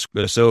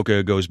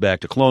 Ahsoka goes back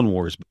to Clone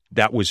Wars. But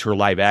that was her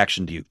live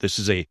action debut. This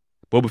is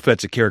Boba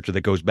Fett's a character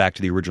that goes back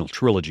to the original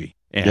trilogy.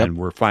 And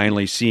we're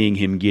finally seeing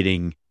him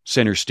getting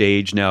center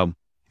stage. Now,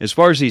 as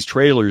far as these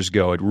trailers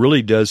go, it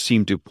really does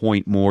seem to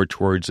point more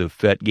towards a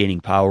Fett gaining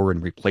power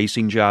and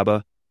replacing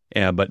Jabba.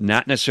 But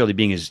not necessarily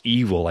being as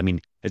evil. I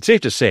mean, it's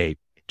safe to say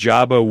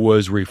Jabba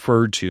was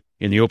referred to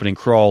in the opening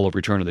crawl of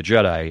Return of the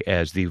Jedi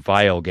as the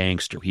vile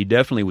gangster. He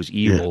definitely was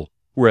evil,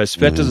 whereas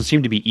Fett doesn't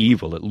seem to be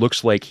evil. It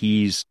looks like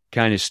he's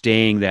kind of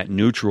staying that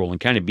neutral and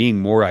kind of being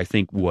more, I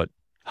think, what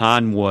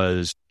Han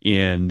was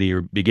in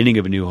the beginning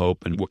of A New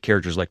Hope and what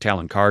characters like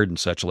Talon Karrde and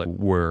such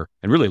were,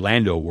 and really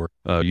Lando were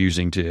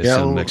using to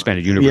some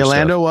expanded universe stuff.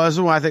 Lando was.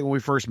 I think when we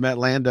first met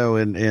Lando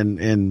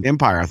in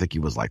Empire, I think he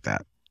was like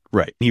that.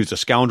 Right. He was a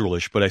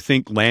scoundrelish, but I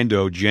think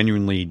Lando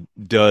genuinely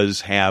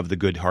does have the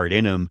good heart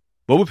in him.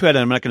 Boba Fett,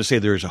 I'm not going to say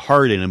there's a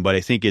heart in him, but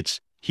I think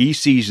he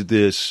sees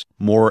this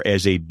more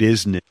as a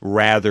business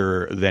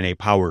rather than a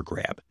power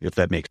grab, if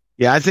that makes sense.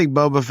 Yeah, I think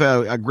Boba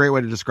Fett, a great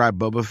way to describe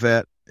Boba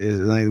Fett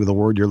is, I think the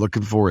word you're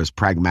looking for is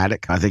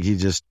pragmatic. I think he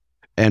just,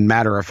 and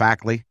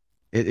matter-of-factly.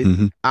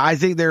 I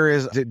think there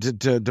is,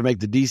 to make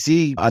the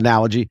DC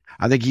analogy,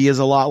 I think he is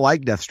a lot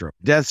like Deathstroke.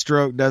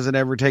 Deathstroke doesn't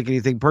ever take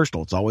anything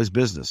personal. It's always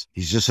business.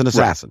 He's just an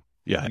assassin.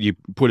 Right. Yeah, you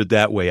put it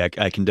that way, I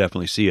can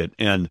definitely see it.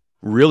 And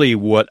really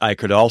what I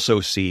could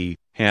also see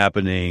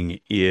happening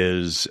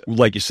is,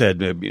 like you said,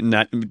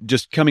 not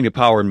just coming to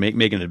power and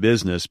making it a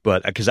business,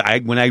 but because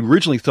when I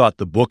originally thought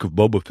the Book of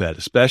Boba Fett,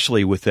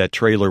 especially with that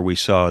trailer we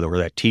saw, or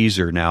that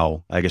teaser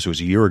now, I guess it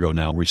was a year ago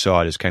now, we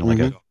saw it as kind of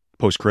like a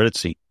post-credit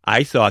scene.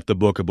 I thought the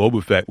Book of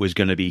Boba Fett was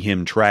going to be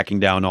him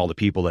tracking down all the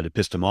people that had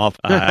pissed him off.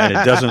 And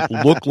it doesn't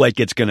look like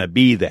it's going to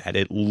be that.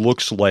 It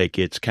looks like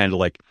it's kind of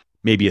like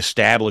maybe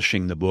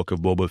establishing the Book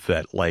of Boba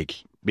Fett,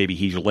 like maybe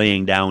he's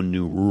laying down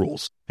new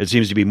rules. It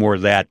seems to be more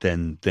of that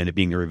than it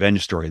being the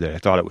revenge story that I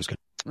thought it was going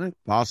to be.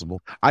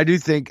 Possible. I do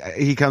think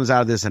he comes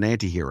out of this an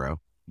anti-hero,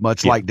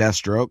 much like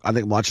Deathstroke. I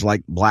think much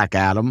like Black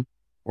Adam,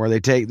 or they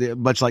take,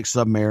 much like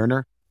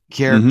Submariner,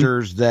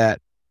 characters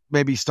that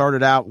maybe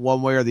started out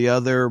one way or the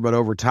other, but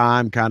over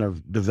time kind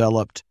of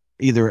developed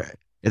either,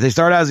 if they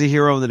started out as a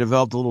hero and they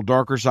developed a little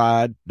darker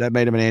side, that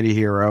made him an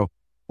anti-hero,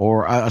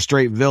 or a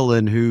straight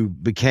villain who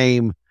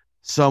became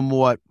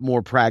somewhat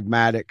more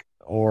pragmatic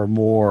or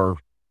more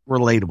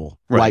relatable,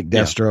 like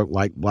Deathstroke,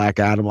 like Black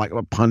Adam, like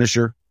a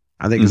Punisher.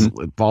 I think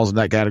it falls in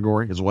that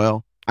category as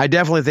well. I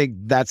definitely think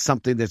that's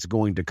something that's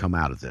going to come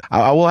out of it.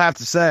 I will have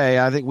to say,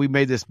 I think we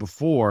made this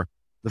before.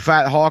 The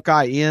fact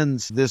Hawkeye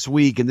ends this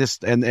week and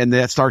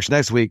that starts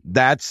next week,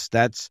 that's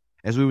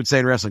as we would say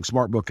in wrestling,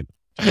 smart booking.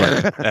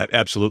 Right.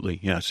 Absolutely.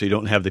 Yeah. So you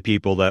don't have the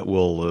people that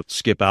will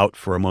skip out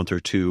for a month or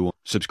two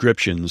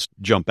subscriptions,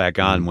 jump back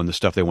on when the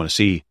stuff they want to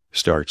see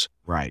starts.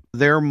 Right.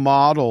 Their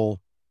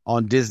model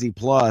on Disney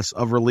Plus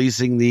of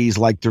releasing these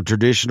like the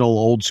traditional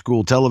old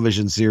school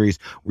television series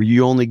where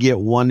you only get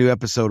one new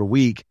episode a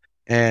week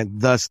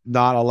and thus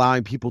not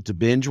allowing people to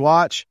binge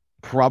watch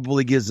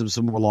probably gives them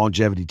some more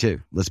longevity too.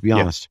 Let's be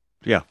honest.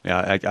 Yeah,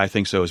 I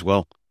think so as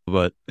well.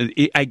 But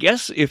I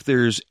guess if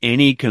there's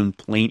any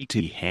complaint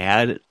to be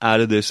had out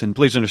of this, and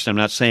please understand,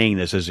 I'm not saying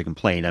this as a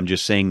complaint, I'm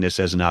just saying this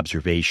as an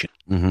observation,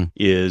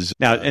 is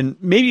now, and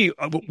maybe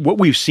what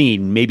we've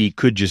seen maybe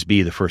could just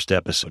be the first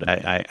episode.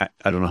 I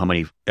don't know how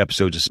many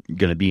episodes it's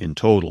going to be in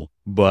total,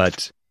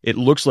 but it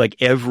looks like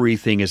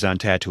everything is on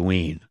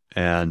Tatooine,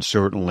 and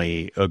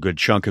certainly a good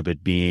chunk of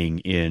it being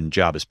in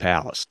Jabba's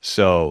palace.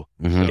 So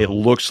it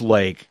looks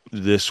like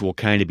this will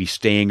kind of be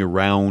staying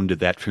around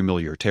that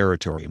familiar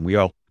territory. And we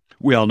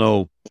all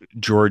know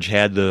George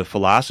had the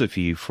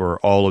philosophy for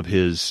all of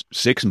his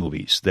 6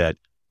 movies that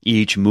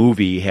each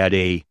movie had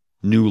a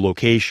new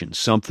location,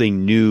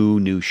 something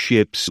new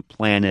ships,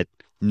 planet,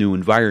 new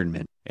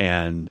environment.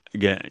 And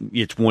again,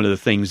 it's one of the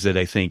things that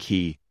I think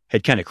he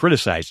had kind of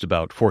criticized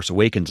about Force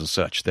Awakens and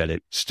such, that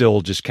it still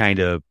just kind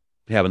of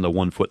having the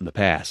one foot in the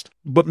past.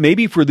 But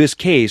maybe for this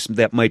case,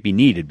 that might be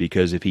needed,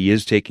 because if he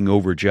is taking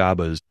over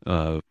Jabba's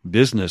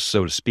business,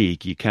 so to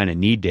speak, you kind of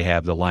need to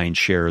have the lion's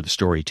share of the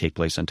story take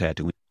place on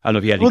Tatooine. I don't know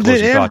if you had any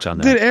closing thoughts on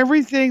that. Did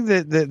everything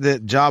that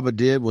Jabba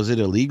did, was it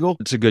illegal?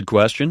 It's a good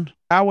question.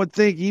 I would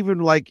think even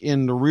like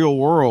in the real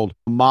world,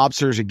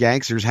 mobsters and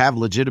gangsters have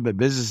legitimate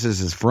businesses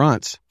as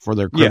fronts for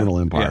their criminal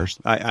empires.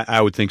 Yeah.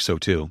 I would think so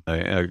too,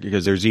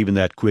 because there's even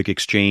that quick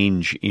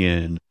exchange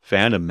in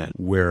Phantom Men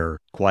where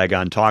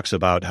Qui-Gon talks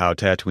about how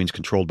Tatooine's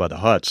controlled by the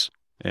Hutts.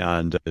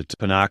 And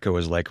Panaka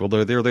was like, well,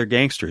 they're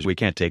gangsters. We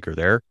can't take her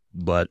there.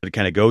 But it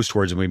kind of goes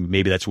towards,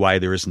 maybe that's why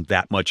there isn't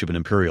that much of an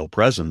Imperial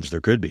presence.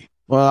 There could be.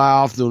 Well,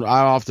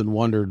 I often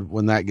wondered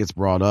when that gets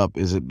brought up,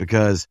 is it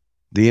because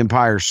the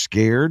Empire's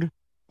scared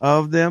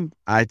of them?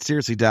 I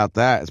seriously doubt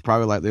that. It's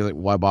probably like, they're like,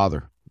 why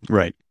bother?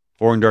 Right.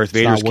 Or in Darth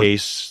Vader's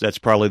case, that's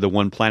probably the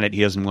one planet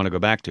he doesn't want to go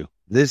back to.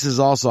 This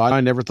is also,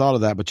 I never thought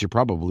of that, but you're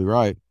probably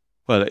right.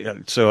 Well,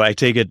 so I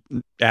take it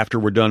after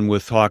we're done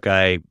with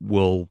Hawkeye,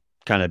 we'll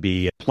kind of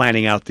be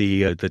planning out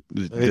the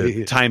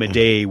time of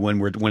day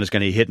when it's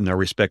going to hit in our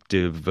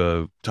respective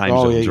time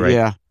zones, right?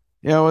 Yeah.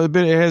 Well, it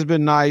has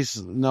been nice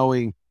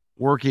knowing,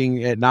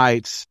 working at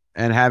nights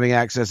and having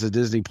access to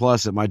Disney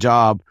Plus at my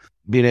job,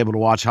 being able to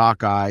watch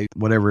Hawkeye,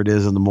 whatever it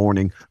is, in the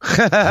morning.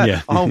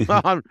 Yeah.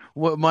 on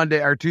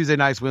Monday or Tuesday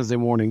nights, Wednesday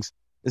mornings.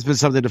 It's been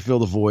something to fill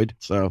the void.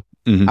 So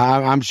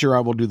I'm sure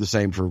I will do the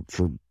same for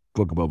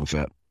Book of Boba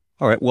Fett.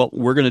 All right. Well,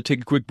 we're going to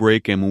take a quick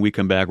break, and when we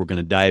come back, we're going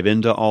to dive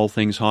into all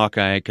things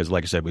Hawkeye because,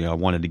 like I said, we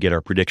wanted to get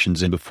our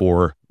predictions in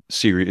before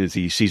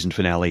the season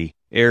finale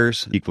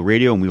airs. Equal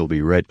Radio, and we will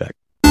be right back.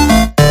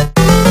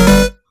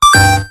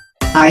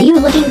 Are you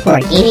looking for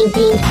a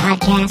gaming-themed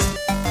podcast?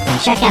 Then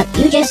check out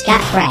You Just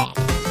Got Fragged.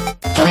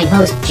 Join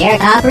host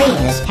Jarek Aubrey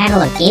and his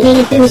panel of gaming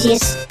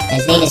enthusiasts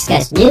as they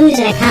discuss news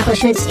and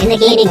accomplishments in the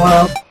gaming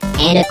world,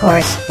 and, of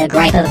course, the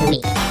gripe of the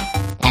week.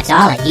 That's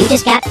all at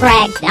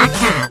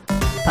YouJustGotFragged.com,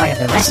 part of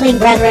the Wrestling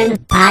Brethren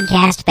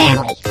podcast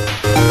family.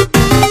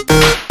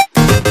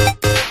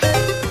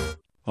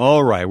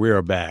 All right, we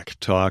are back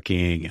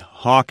talking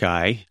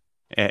Hawkeye.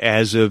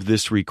 As of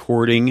this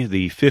recording,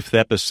 the 5th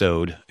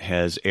episode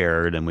has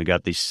aired, and we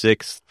got the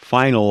 6th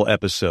final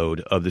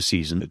episode of the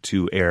season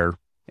to air.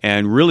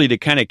 And really to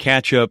kind of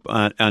catch up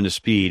on the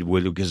speed,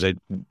 because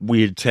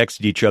we had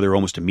texted each other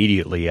almost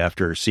immediately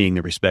after seeing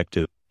the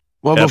respective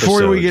episodes.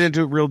 Before we get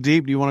into it real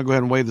deep, do you want to go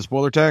ahead and wave the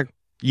spoiler tag?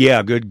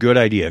 Yeah, good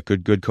idea.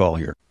 Good call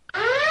here.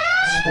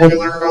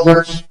 Spoiler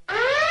alert.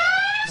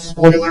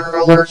 Spoiler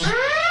alert.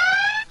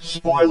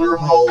 Spoiler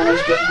hole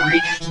has been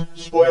breached.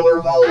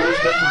 Spoiler hole has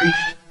been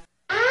breached.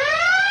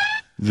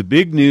 The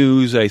big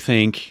news, I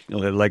think,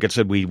 like I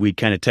said, we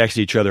kind of texted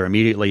each other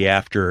immediately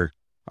after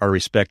our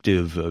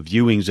respective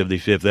viewings of the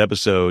 5th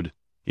episode,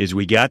 is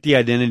we got the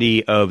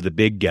identity of the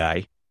big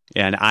guy,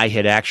 and I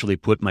had actually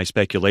put my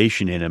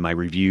speculation in my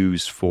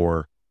reviews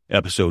for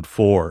episode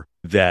 4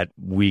 that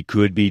we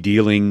could be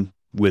dealing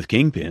with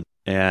Kingpin.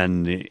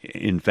 And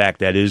in fact,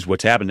 that is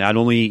what's happened. Not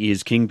only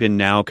is Kingpin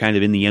now kind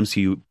of in the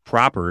MCU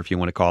proper, if you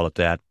want to call it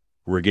that,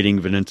 we're getting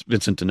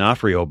Vincent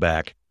D'Onofrio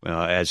back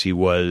as he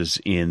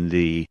was in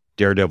the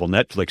Daredevil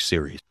Netflix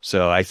series.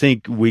 So I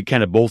think we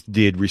kind of both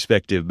did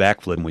respective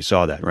backflip when we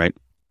saw that, right?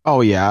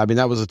 Oh, yeah. I mean,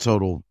 that was a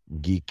total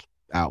geek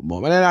out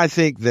moment. And I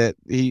think that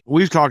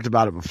we've talked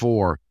about it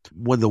before.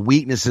 One of the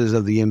weaknesses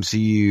of the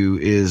MCU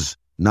is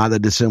not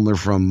that dissimilar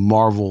from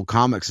Marvel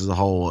Comics as a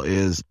whole,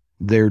 is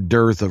their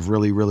dearth of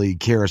really, really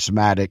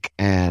charismatic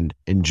and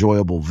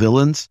enjoyable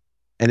villains.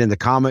 And in the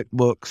comic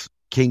books,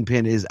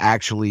 Kingpin is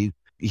actually,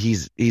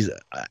 he's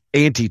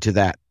anti to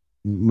that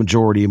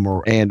majority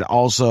more. And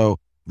also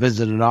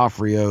Vincent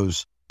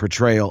D'Onofrio's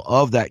portrayal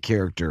of that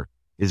character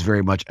is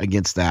very much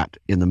against that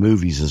in the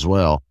movies as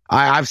well.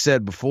 I've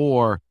said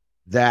before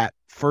that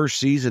first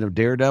season of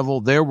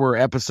Daredevil, there were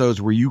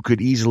episodes where you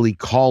could easily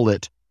call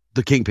it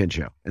the Kingpin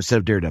show instead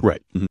of Daredevil.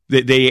 Right.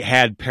 They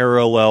had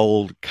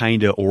parallel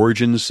kind of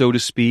origins, so to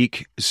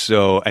speak.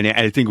 So, and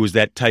I think it was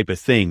that type of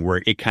thing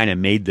where it kind of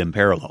made them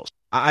parallels.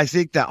 I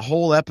think that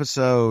whole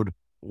episode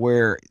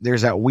where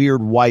there's that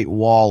weird white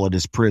wall at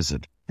his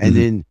prison, and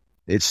then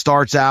it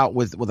starts out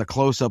with a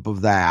close-up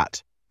of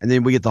that, and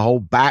then we get the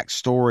whole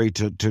backstory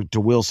to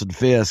Wilson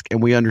Fisk,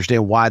 and we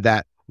understand why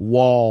that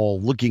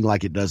wall looking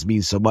like it does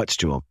means so much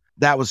to him.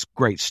 That was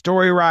great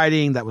story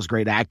writing. That was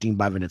great acting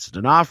by Vincent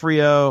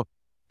D'Onofrio.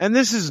 And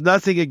this is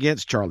nothing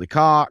against Charlie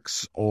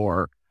Cox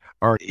or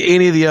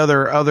any of the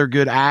other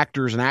good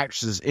actors and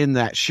actresses in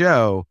that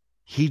show.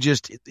 He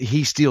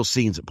steals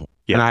scenes at points.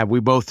 Yeah. And we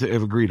both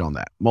have agreed on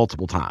that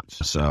multiple times.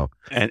 So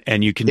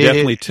and you can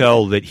definitely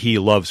tell that he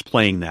loves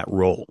playing that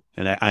role.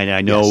 And I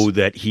know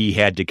that he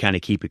had to kind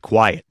of keep it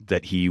quiet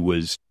that he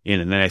was in.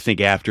 And then I think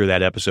after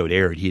that episode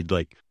aired, he'd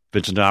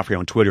Vincent D'Onofrio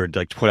on Twitter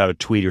had put out a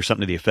tweet or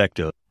something to the effect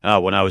of,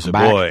 when I was a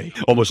boy,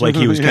 almost like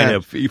he was kind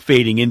of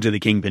fading into the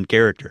Kingpin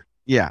character.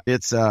 Yeah,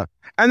 it's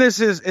and this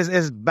is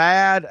as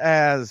bad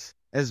as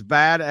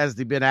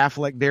the Ben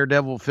Affleck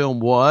Daredevil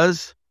film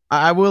was.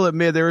 I will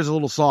admit there is a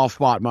little soft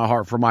spot in my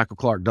heart for Michael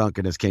Clarke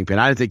Duncan as Kingpin.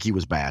 I didn't think he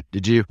was bad.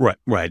 Did you?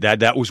 Right.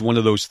 That was one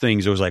of those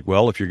things. It was like,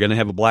 well, if you're going to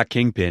have a black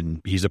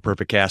Kingpin, he's a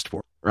perfect cast for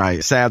it.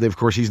 Right. Sadly, of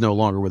course, he's no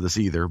longer with us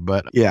either.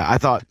 But yeah, I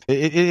thought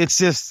it's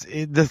just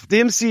the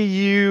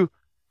MCU.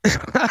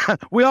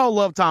 We all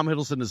love Tom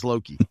Hiddleston as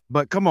Loki,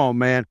 but come on,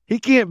 man, he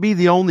can't be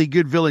the only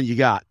good villain you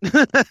got.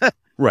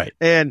 Right.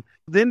 And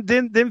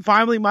then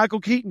finally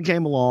Michael Keaton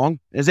came along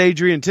as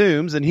Adrian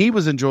Toomes, and he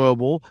was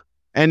enjoyable.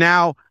 And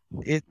now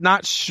it's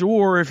not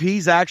sure if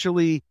he's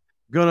actually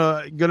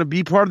gonna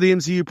be part of the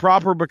MCU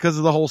proper because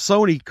of the whole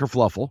Sony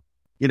kerfluffle,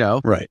 you know.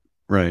 Right.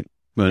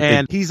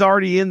 But he's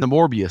already in the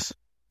Morbius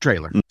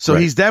trailer, so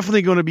he's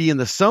definitely going to be in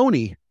the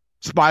Sony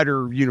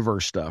Spider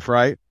Universe stuff,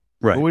 right?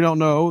 Right. But we don't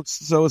know,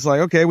 so it's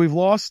like, okay, we've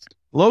lost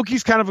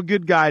Loki's kind of a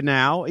good guy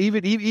now,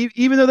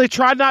 even though they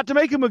tried not to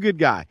make him a good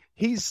guy.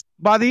 He's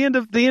by the end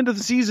of the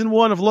season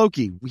 1 of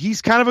Loki,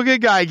 he's kind of a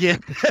good guy again.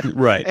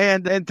 Right.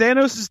 And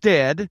Thanos is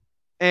dead.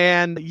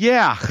 And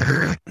yeah,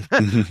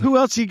 who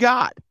else you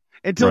got?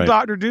 Until Right.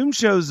 Doctor Doom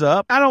shows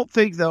up. I don't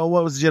think, though,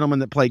 what was the gentleman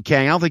that played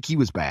Kang? I don't think he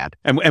was bad.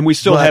 And we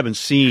still But- haven't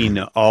seen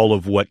all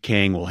of what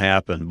Kang will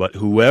happen, but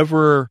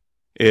whoever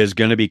is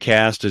going to be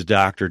cast as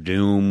Doctor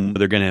Doom,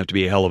 they're going to have to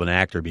be a hell of an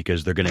actor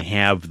because they're going to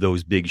have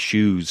those big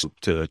shoes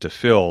to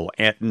fill,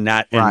 and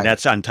Right.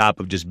 that's on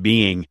top of just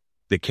being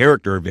the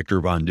character of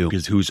Victor Von Doom,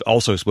 who's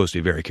also supposed to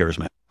be very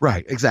charismatic.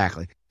 Right,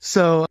 exactly.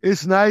 So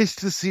it's nice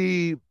to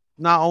see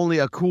not only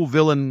a cool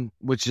villain,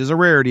 which is a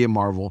rarity in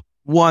Marvel,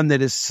 one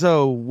that is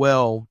so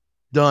well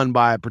done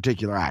by a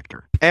particular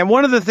actor. And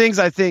one of the things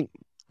I think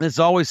that's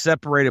always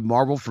separated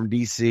Marvel from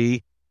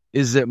DC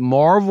is that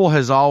Marvel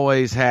has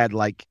always had,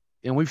 like,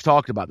 and we've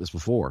talked about this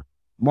before,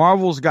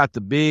 Marvel's got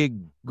the big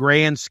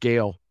grand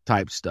scale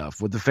type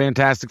stuff with the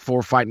Fantastic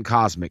Four fighting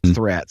cosmic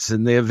threats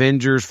and the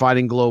Avengers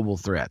fighting global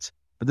threats.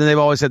 But then they've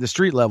always had the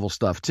street level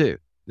stuff too.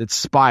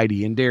 It's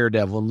Spidey and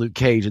Daredevil and Luke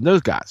Cage and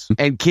those guys.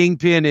 And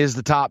Kingpin is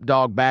the top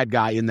dog bad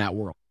guy in that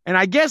world. And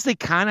I guess they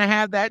kind of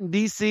have that in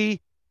DC,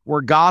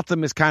 where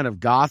Gotham is kind of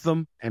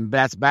Gotham and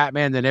that's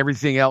Batman, then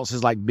everything else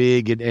is like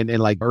big and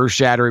like earth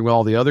shattering with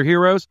all the other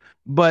heroes.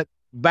 But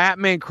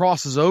Batman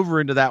crosses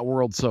over into that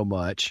world so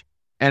much.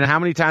 And how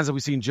many times have we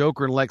seen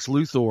Joker and Lex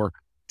Luthor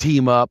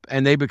team up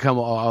and they become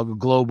a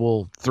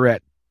global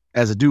threat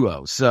as a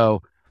duo?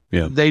 So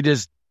Yeah. they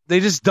just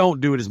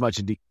don't do it as much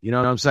in DC. You know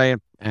what I'm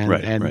saying? And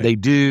Right. they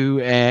do,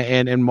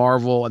 and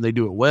Marvel, and they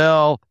do it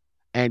well.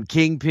 And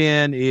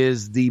Kingpin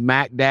is the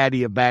Mac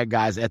Daddy of bad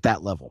guys at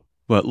that level.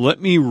 But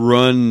let me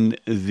run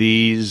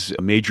these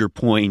major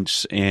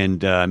points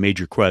and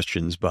major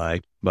questions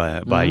by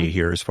you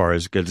here, as far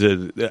as,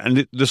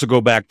 and this will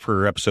go back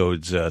for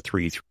episodes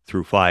 3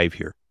 through 5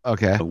 here.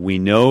 Okay. We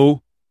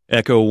know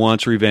Echo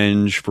wants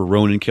revenge for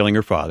Ronan killing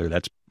her father.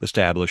 That's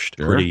established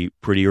Sure.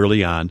 pretty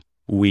early on.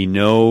 We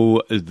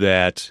know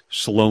that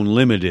Sloan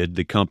Limited,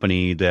 the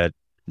company that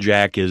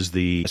Jack is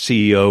the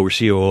CEO or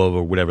COO of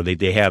or whatever,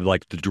 they have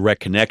like the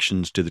direct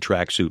connections to the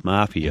Tracksuit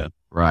Mafia.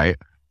 Right.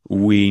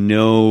 We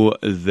know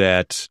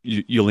that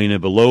Yelena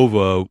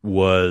Belova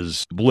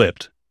was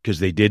blipped because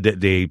they did that.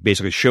 They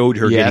basically showed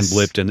her Yes. getting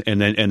blipped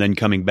and then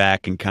coming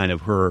back and kind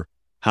of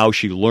how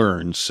she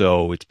learned.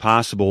 So it's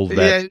possible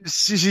that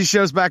she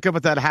shows back up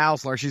at that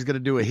house like she's going to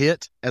do a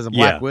hit as a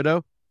Black Yeah.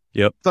 Widow.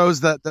 Yep.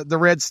 Throws the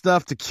red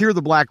stuff to cure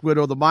the Black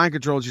Widow, the mind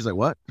control. And she's like,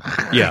 what?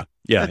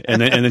 Yeah,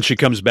 and then she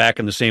comes back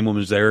and the same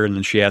woman's there, and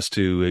then she has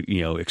to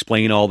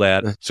explain all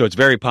that. So it's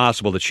very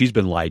possible that she's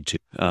been lied to,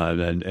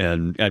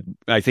 and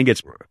I think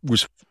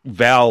was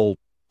Val,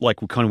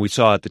 like we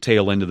saw at the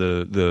tail end of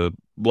the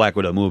Black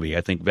Widow movie.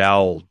 I think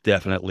Val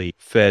definitely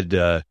fed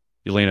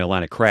Yelena a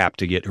line of crap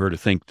to get her to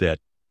think that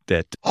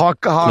Clint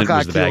Hawkeye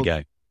was the bad killed.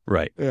 guy,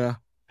 right? Yeah.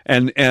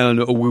 And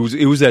it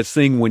was that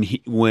thing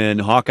when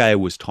Hawkeye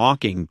was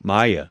talking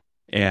Maya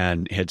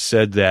and had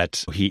said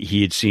that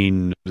he had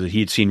seen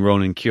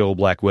Ronan kill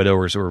Black Widow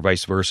or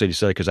vice versa. He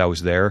said because I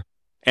was there,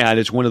 and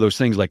it's one of those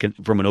things like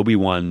from an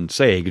Obi-Wan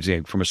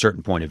saying from a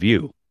certain point of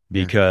view,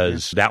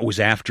 because that was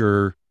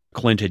after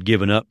Clint had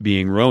given up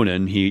being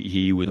Ronan.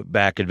 He was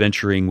back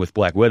adventuring with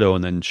Black Widow,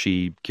 and then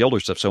she killed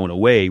herself. So in a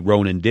way,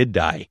 Ronan did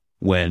die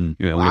when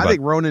I think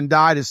Ronan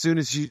died as soon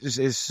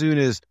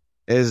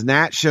as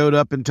Nat showed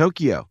up in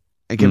Tokyo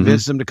and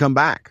convinced him to come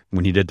back.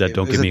 when he did that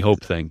 "Don't Give Me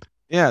Hope" thing.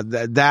 Yeah,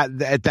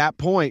 that at that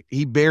point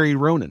he buried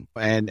Ronan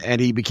and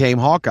he became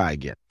Hawkeye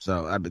again.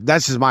 So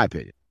that's just my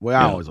opinion.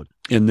 Well, I always look.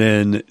 And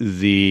then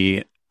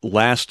the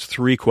last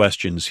 3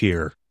 questions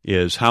here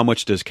is how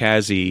much does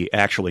Kazi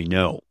actually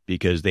know?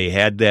 Because they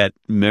had that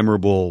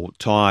memorable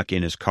talk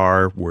in his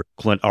car where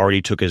Clint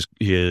already took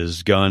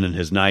his gun and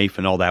his knife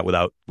and all that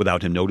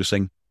without him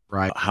noticing.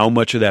 Right. How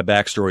much of that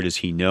backstory does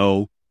he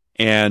know?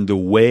 And the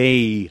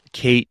way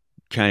Kate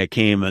kind of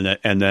came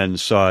and then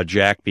saw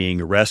Jack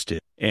being arrested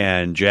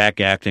and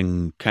Jack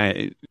acting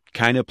kind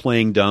of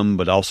playing dumb,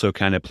 but also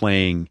kind of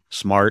playing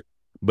smart.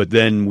 But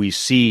then we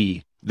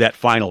see that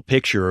final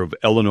picture of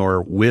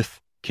Eleanor with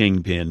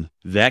Kingpin.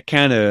 That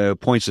kind of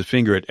points the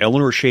finger at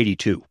Eleanor Shady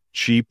too.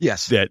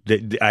 Yes.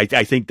 I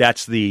think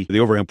that's the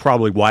overall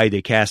probably why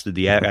they casted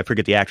I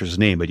forget the actress's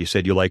name, but you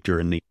said you liked her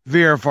in the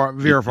Vera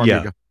Farmiga.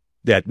 Yeah.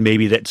 That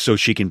maybe that so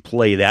she can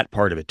play that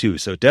part of it too.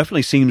 So it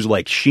definitely seems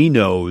like she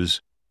knows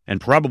and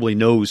probably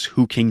knows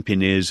who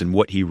Kingpin is and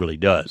what he really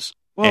does.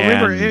 Well,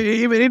 remember,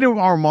 even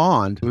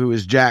Armand, who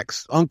is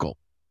Jack's uncle,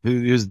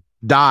 who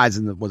dies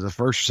in the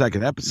first or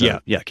second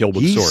episode. Yeah, killed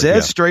with he a sword.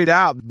 says straight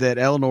out that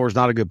Eleanor is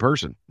not a good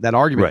person. That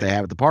argument they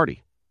have at the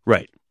party.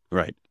 Right.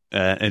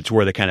 And it's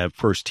where they kind of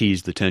first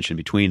teased the tension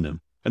between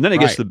them. And then I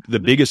guess the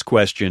biggest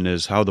question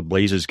is how the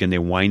blazes can they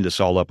wind this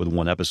all up with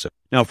one episode?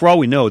 Now, for all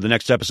we know, the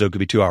next episode could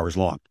be 2 hours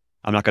long.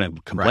 I'm not going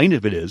to complain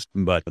if it is,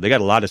 but they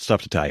got a lot of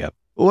stuff to tie up.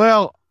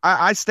 Well,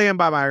 I stand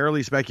by my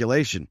early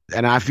speculation,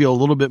 and I feel a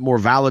little bit more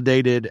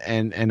validated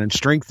and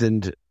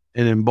strengthened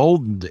and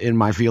emboldened in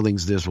my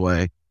feelings this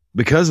way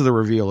because of the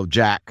reveal of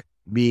Jack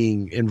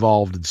being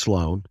involved in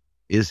Sloane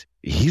is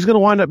he's going to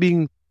wind up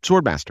being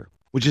Swordmaster,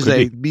 which is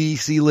a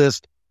B-C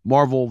list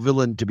Marvel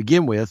villain to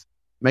begin with.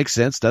 Makes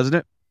sense, doesn't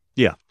it?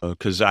 Yeah,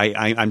 because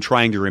I'm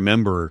trying to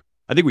remember.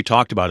 I think we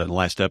talked about it in the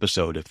last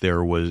episode. If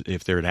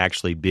there had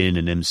actually been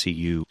an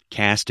MCU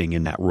casting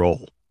in that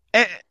role.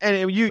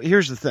 And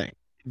here's the thing: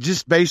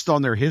 just based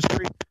on their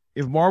history,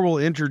 if Marvel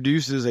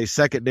introduces a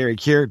secondary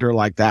character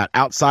like that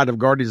outside of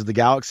Guardians of the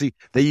Galaxy,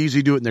 they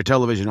usually do it in their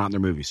television, not in their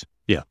movies.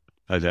 Yeah,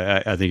 I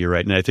think you're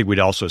right, and I think we'd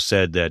also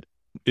said that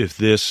if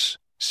this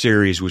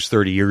series was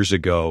 30 years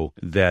ago,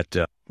 that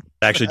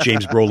actually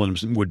James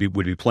Brolin would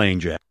be playing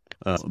Jack.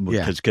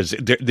 Because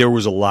there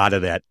was a lot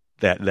of that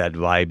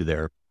vibe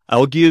there.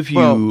 I'll give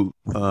you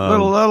a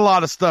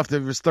lot of stuff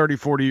that was 30,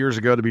 40 years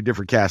ago to be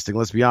different casting.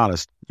 Let's be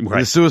honest.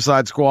 Right. The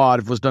Suicide Squad,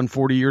 if it was done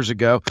 40 years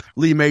ago,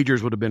 Lee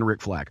Majors would have been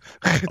Rick Flag.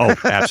 Oh,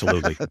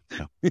 absolutely.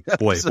 Yeah.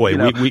 Boy,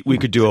 we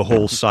could do a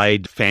whole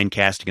side fan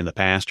casting in the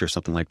past or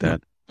something like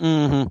that.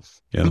 Mm-hmm.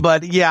 Yeah.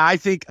 But yeah, I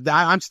think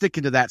I'm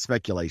sticking to that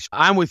speculation.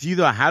 I'm with you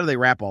though. How do they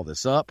wrap all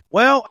this up?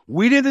 Well,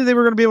 we didn't think they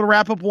were going to be able to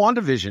wrap up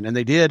WandaVision, and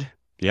they did.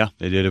 Yeah,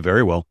 they did it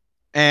very well.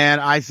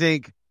 And I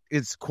think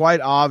it's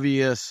quite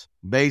obvious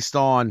based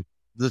on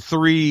the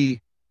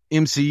 3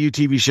 MCU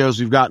TV shows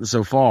we've gotten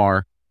so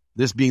far,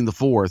 this being the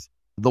 4th,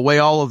 the way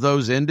all of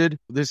those ended,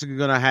 this is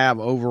going to have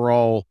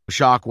overall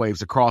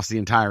shockwaves across the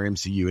entire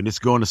MCU, and it's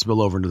going to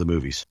spill over into the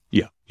movies.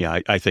 Yeah,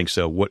 I think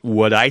so.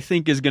 What I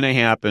think is going to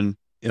happen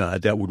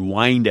that would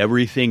wind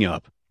everything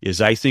up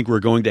is I think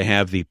we're going to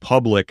have the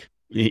public,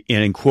 and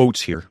in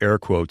quotes here, air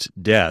quotes,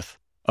 death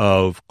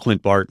of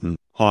Clint Barton,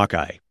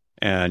 Hawkeye.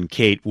 And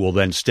Kate will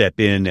then step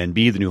in and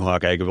be the new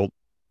Hawkeye. Well,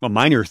 a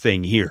minor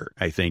thing here,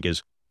 I think,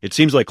 is it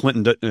seems like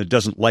Clinton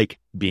doesn't like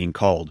being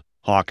called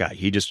Hawkeye.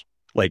 He just,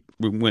 like,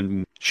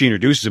 when she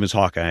introduces him as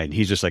Hawkeye, and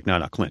he's just like,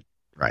 no, Clint.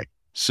 Right.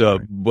 So,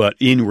 right. But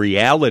in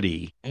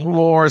reality...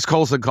 Or as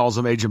Coulson calls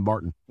him, Agent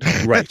Barton.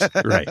 Right.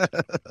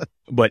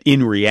 But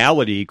in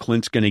reality,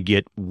 Clint's going to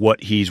get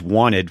what he's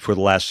wanted for the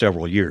last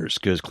several years.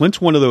 Because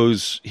Clint's one of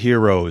those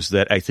heroes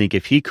that I think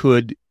if he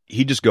could,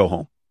 he'd just go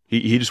home.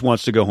 He just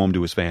wants to go home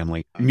to his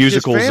family.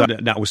 Musicals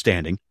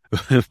notwithstanding.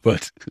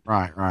 But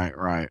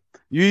Right.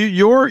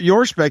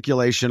 Your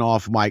speculation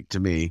off mic to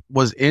me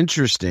was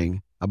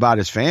interesting about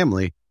his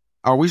family.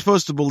 Are we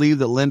supposed to believe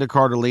that Linda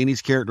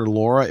Cardellini's character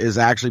Laura is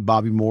actually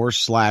Bobby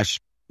Morse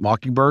 /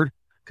 Mockingbird?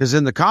 Because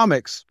in the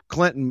comics,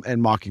 Clinton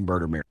and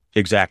Mockingbird are married.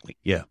 Exactly.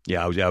 Yeah.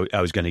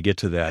 I was going to get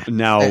to that.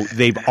 Now,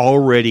 they've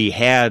already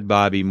had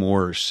Bobby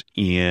Morse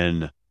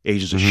in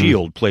Agents of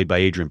S.H.I.E.L.D., played by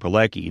Adrian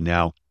Palicki.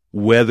 Now,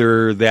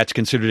 whether that's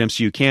considered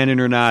MCU canon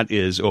or not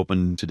is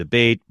open to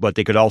debate, but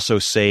they could also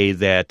say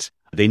that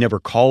they never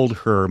called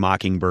her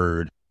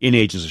Mockingbird in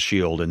Agents of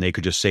S.H.I.E.L.D., and they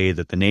could just say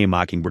that the name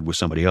Mockingbird was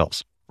somebody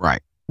else.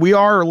 Right. We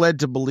are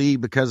led to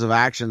believe because of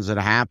actions that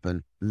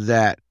happen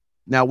that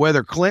now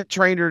whether Clint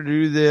trained her to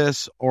do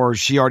this or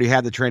she already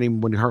had the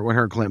training when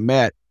her and Clint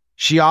met,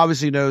 she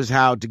obviously knows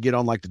how to get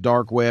on like the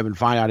dark web and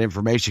find out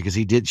information because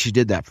she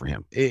did that for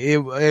him.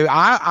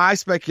 I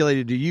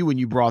speculated to you when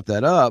you brought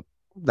that up.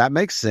 That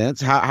makes sense.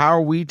 How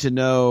are we to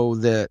know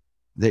that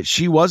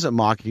she wasn't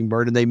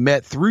Mockingbird and they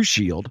met through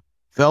S.H.I.E.L.D.,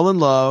 fell in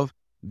love,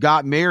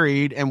 got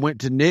married, and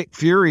went to Nick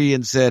Fury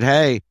and said,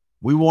 hey,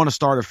 we want to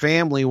start a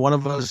family. One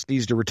of us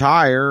needs to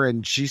retire.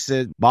 And she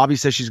said, Bobby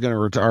says she's going to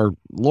retire.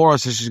 Laura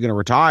says she's going to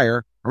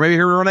retire. Or maybe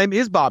her real name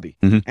is Bobby.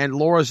 And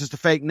Laura's just a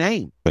fake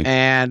name. Right.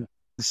 And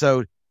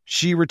so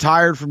she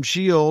retired from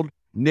S.H.I.E.L.D.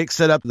 Nick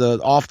set up the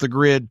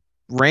off-the-grid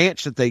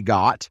ranch that they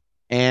got,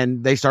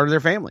 and they started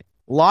their family.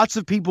 Lots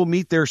of people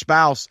meet their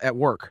spouse at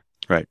work.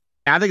 Right.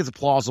 I think it's a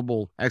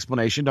plausible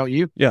explanation, don't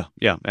you? Yeah,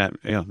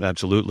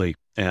 absolutely.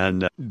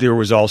 And there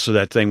was also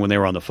that thing when they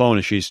were on the phone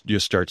and she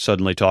just starts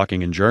suddenly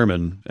talking in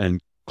German and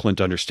Clint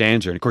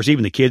understands her. And of course,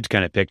 even the kids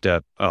kind of picked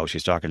up, oh,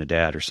 she's talking to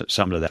dad or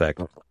something to that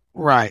effect.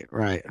 Right.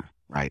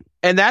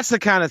 And that's the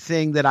kind of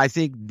thing that I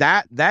think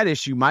that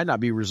issue might not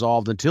be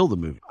resolved until the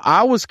movie.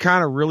 I was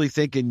kind of really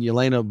thinking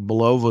Yelena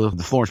Belova,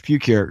 the Florence Pugh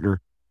character,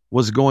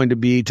 was going to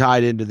be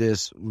tied into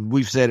this.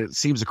 We've said it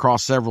seems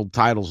across several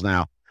titles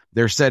now.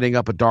 They're setting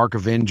up a Dark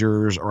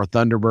Avengers or a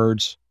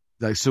Thunderbirds,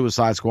 like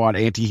Suicide Squad,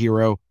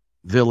 anti-hero,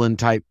 villain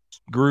type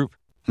group,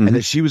 and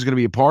that she was going to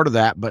be a part of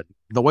that. But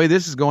the way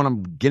this is going,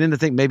 I'm getting to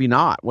think maybe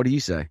not. What do you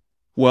say?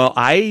 Well,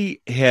 I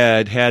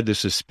had the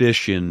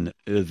suspicion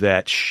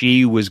that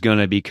she was going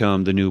to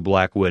become the new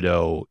Black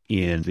Widow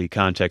in the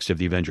context of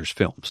the Avengers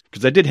films.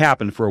 Because that did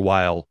happen for a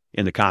while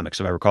in the comics,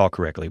 if I recall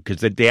correctly,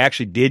 because they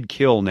actually did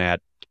kill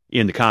Nat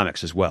in the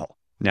comics as well.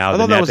 Now, I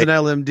thought that was an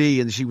LMD,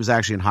 and she was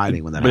actually in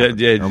hiding when that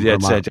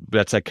happened.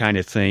 That's that kind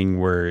of thing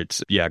where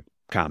it's,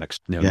 comics.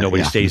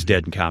 Nobody stays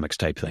dead in comics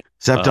type thing.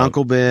 Except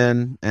Uncle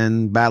Ben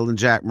and Battling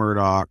Jack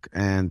Murdoch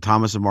and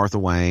Thomas and Martha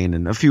Wayne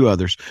and a few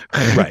others.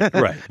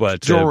 Right.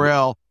 But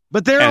Jor-El.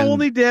 But they're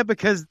only dead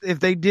because if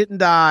they didn't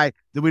die,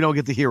 then we don't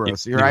get the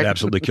heroes. You right?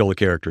 Absolutely kill the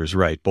characters,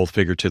 right? Both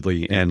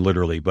figuratively and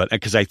literally. But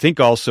because I think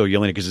also,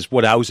 Yelena, because it's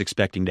what I was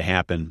expecting to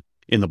happen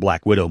in the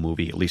Black Widow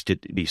movie, at least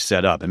it be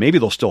set up. And maybe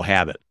they'll still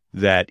have it.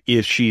 that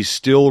if she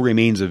still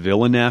remains a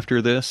villain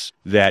after this,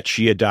 that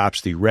she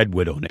adopts the Red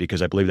Widow,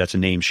 because I believe that's a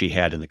name she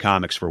had in the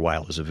comics for a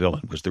while as a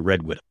villain, was the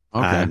Red Widow.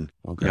 Okay.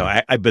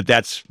 But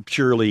that's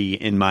purely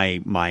in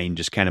my mind,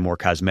 just kind of more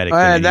cosmetic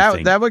than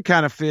anything. That would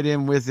kind of fit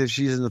in with if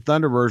she's in the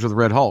Thunderbirds with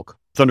Red Hulk.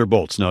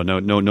 Thunderbolts.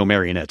 No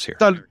marionettes here.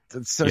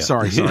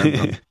 Sorry.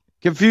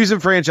 Confusing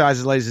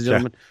franchises, ladies and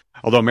gentlemen.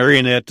 Yeah. Although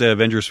marionette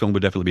Avengers film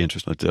would definitely be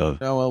interesting.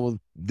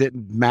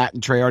 Didn't Matt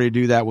and Trey already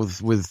do that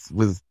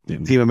with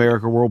Team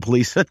America World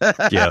Police?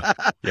 yeah,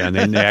 and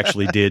then they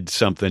actually did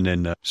something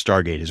in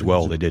Stargate as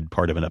well. They did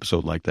part of an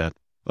episode like that.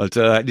 But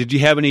did you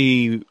have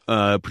any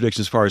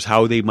predictions as far as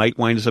how they might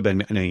wind us up? I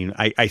mean,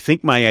 I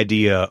think my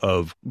idea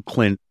of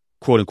Clint,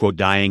 quote unquote,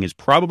 dying is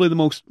probably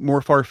the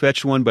more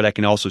far-fetched one, but I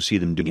can also see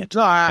them doing it.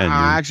 No,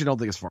 I actually don't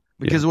think it's far,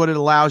 because what it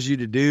allows you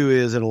to do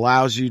is it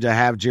allows you to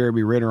have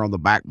Jeremy Renner on the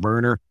back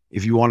burner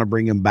if you want to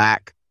bring him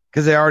back,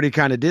 because they already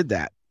kind of did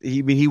that.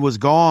 He was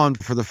gone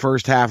for the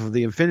first half of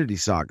the Infinity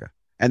Saga,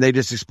 and they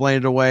just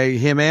explained it away,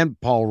 him and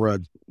Paul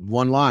Rudd,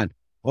 one line.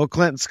 Well,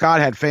 Clint and Scott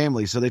had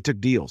families, so they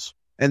took deals.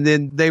 And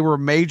then they were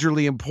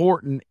majorly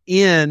important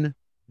in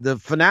the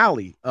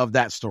finale of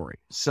that story.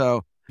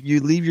 So you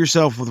leave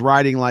yourself with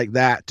writing like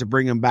that to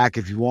bring them back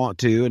if you want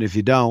to, and if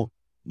you don't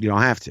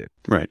have to.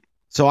 Right.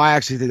 So I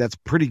actually think that's a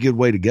pretty good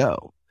way to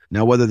go.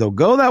 Now, whether they'll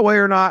go that way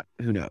or not,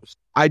 who knows?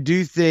 I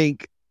do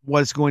think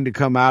what's going to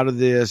come out of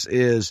this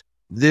is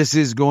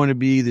going to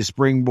be the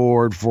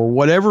springboard for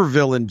whatever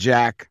villain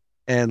Jack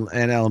and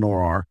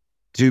Eleanor are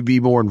to be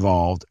more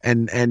involved,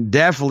 and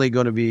definitely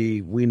going to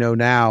be, we know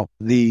now,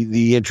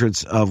 the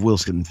entrance of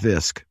Wilson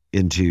Fisk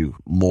into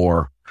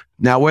more.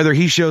 Now, whether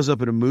he shows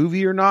up in a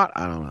movie or not,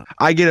 I don't know.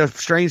 I get a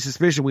strange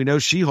suspicion. We know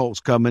She-Hulk's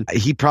coming.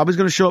 He probably is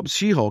going to show up as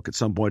She-Hulk at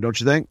some point, don't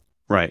you think?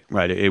 Right.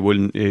 It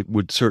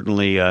would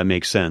certainly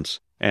make sense.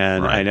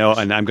 And right. I know,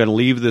 and I'm going to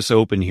leave this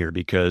open here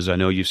because I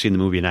know you've seen the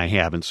movie and I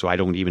haven't, so I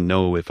don't even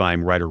know if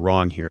I'm right or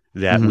wrong here,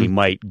 that we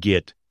might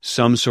get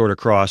some sort of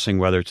crossing,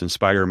 whether it's in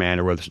Spider-Man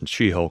or whether it's in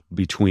She-Hulk,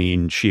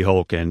 between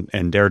She-Hulk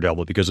and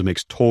Daredevil, because it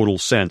makes total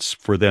sense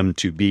for them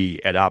to be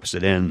at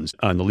opposite ends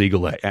on the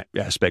legal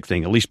aspect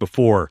thing, at least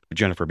before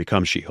Jennifer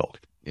becomes She-Hulk.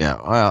 Yeah,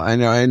 well, I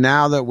know. And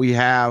now that we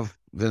have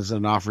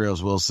Vincent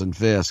D'Onofrio's Wilson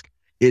Fisk,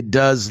 it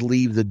does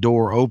leave the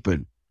door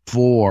open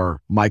for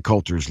Mike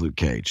Coulter's Luke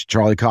Cage,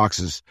 Charlie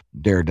Cox's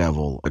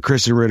Daredevil,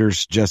 Kristen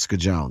Ritter's Jessica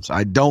Jones.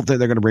 I don't think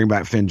they're going to bring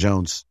back Finn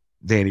Jones'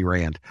 Danny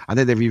Rand. I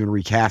think they've even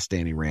recast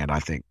Danny Rand, I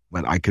think,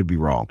 but I could be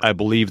wrong. I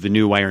believe the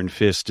new Iron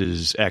Fist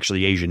is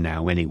actually Asian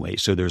now anyway,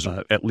 so there's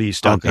at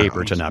least on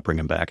paper to not bring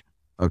him back.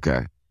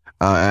 Okay.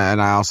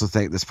 And I also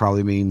think this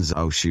probably means,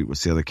 what's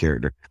the other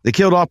character? They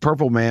killed off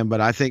Purple Man,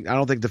 but I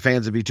don't think the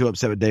fans would be too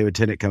upset with David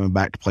Tennant coming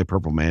back to play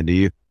Purple Man, do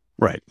you?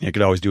 Right. You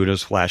could always do it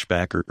as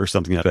flashback or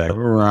something like that.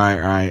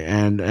 Right.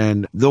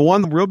 And the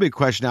one real big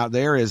question out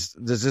there is,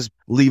 does this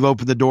leave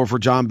open the door for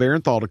John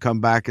Barenthal to come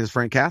back as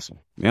Frank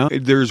Castle? Yeah.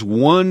 There's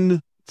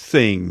one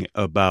thing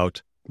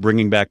about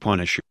bringing back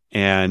Punisher,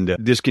 and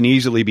this can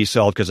easily be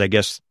solved because I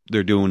guess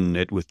they're doing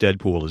it with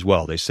Deadpool as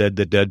well. They said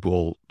that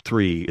Deadpool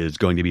 3 is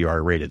going to be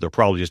R-rated. They'll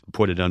probably just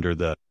put it under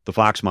the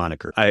Fox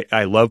moniker.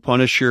 I love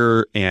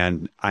Punisher,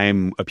 and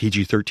I'm a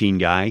PG-13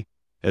 guy.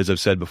 As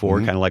I've said before,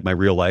 kind of like my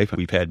real life.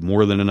 We've had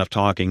more than enough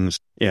talkings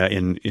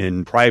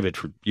in private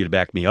for you to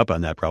back me up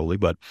on that probably,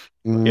 but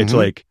it's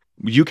like,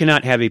 you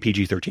cannot have a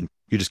PG-13.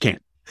 You just can't.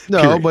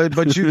 No,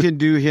 but you can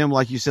do him,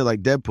 like you said,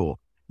 like Deadpool.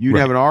 You can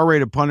have an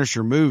R-rated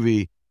Punisher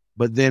movie,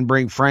 but then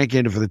bring Frank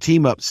in for the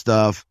team-up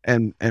stuff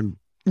and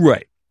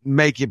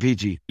make it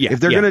PG. Yeah,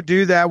 if they're going to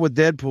do that with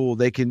Deadpool,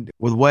 they can,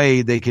 with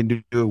Wade, they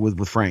can do it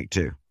with Frank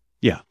too.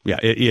 Yeah.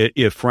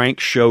 If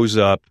Frank shows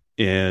up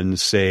in,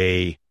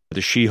 say, the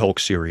She-Hulk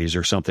series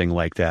or something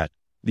like that,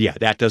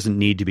 that doesn't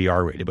need to be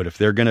R-rated. But if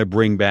they're going to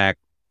bring back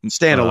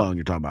standalone,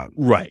 you're talking about,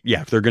 right?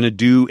 Yeah, if they're going to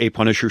do a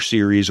Punisher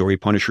series or a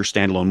Punisher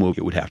standalone movie,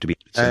 it would have to be.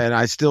 And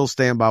I still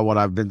stand by what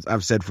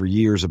I've said for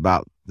years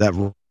about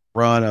that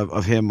run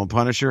of him on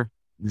Punisher.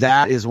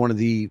 That is one of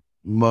the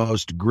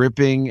most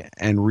gripping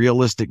and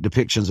realistic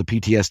depictions of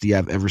PTSD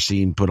I've ever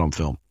seen put on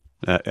film.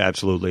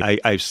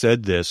 Absolutely, I've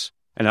said this,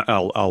 and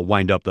I'll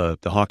wind up the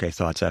Hawkeye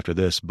thoughts after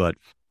this. But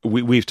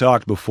we've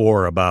talked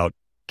before about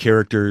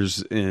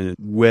characters,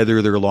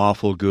 whether they're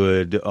lawful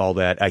good, all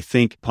that. I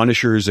think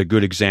Punisher is a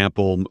good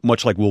example,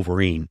 much like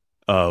Wolverine,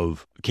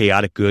 of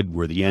chaotic good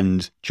where the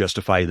ends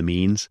justify the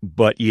means.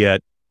 But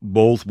yet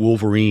both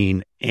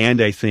Wolverine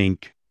and I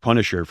think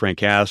Punisher, Frank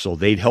Castle,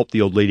 they'd help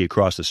the old lady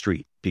across the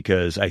street,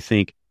 because I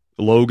think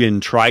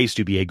Logan tries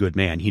to be a good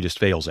man. He just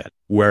fails at it.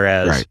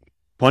 Whereas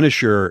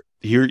Punisher,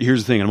 here's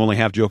the thing, I'm only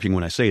half joking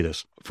when I say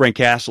this. Frank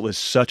Castle is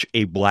such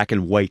a black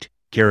and white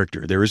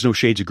character. There is no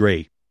shades of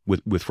gray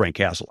with Frank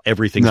Castle.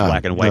 Everything's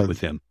black and white with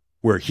him,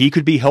 where he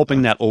could be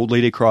helping that old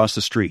lady across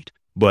the street.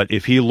 But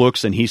if he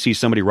looks and he sees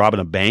somebody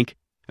robbing a bank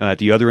at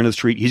the other end of the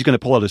street, he's going to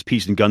pull out his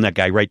piece and gun that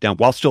guy right down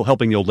while still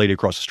helping the old lady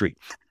across the street.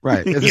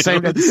 Right. At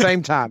the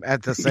same time.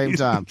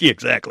 Yeah,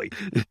 exactly.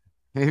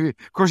 Of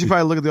course, you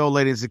probably look at the old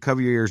lady and say,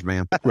 "Cover your ears,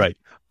 ma'am." Right.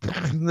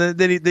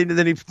 then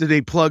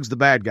he plugs the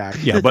bad guy.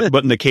 Yeah, but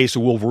in the case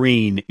of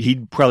Wolverine,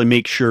 he'd probably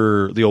make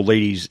sure the old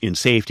lady's in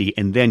safety,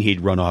 and then he'd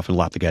run off and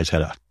lop the guy's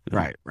head off.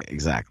 Right,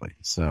 exactly.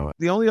 So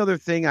the only other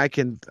thing I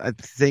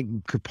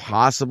think could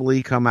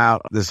possibly come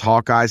out of this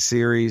Hawkeye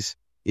series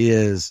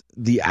is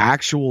the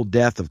actual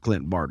death of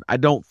Clint Barton. I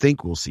don't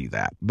think we'll see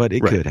that, but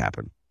it could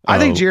happen. I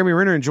think Jeremy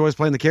Renner enjoys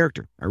playing the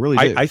character. I really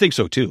do. I think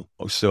so too.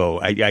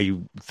 So I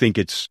think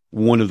it's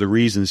one of the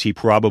reasons he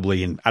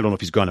probably, and I don't know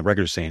if he's gone on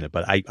record saying it,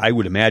 but I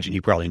would imagine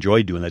he probably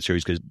enjoyed doing that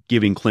series because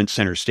giving Clint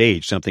center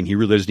stage, something he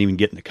really doesn't even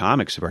get in the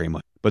comics very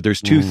much. But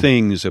there's two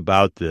things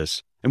about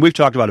this, and we've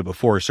talked about it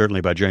before, certainly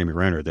about Jeremy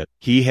Renner, that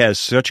he has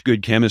such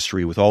good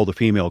chemistry with all the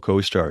female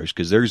co-stars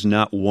because there's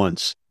not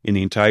once in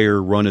the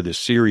entire run of this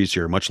series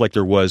here, much like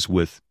there was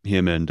with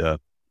him and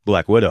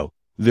Black Widow,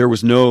 there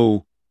was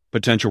no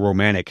potential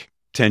romantic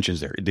tensions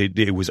there.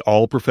 It was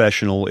all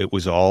professional. It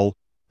was all,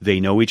 they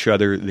know each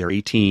other. They're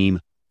a team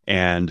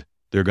and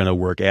they're going to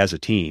work as a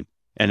team.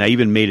 And I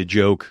even made a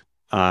joke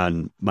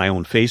on my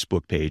own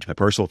Facebook page, my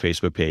personal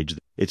Facebook page.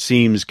 It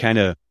seems kind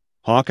of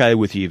Hawkeye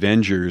with the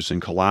Avengers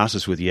and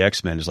Colossus with the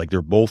X-Men is like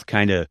they're both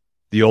kind of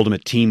the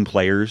ultimate team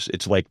players.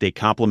 It's like they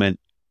complement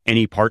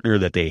any partner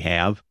that they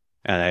have.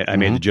 And I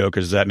made the joke,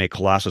 does that make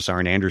Colossus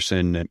Arn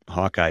Anderson and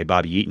Hawkeye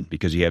Bobby Eaton?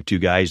 Because you have two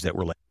guys that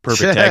were like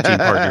perfect tag team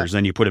partners,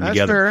 then you put them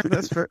together.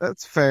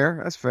 That's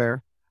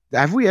fair.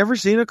 Have we ever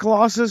seen a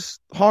Colossus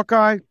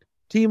Hawkeye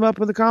team up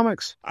in the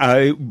comics?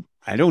 I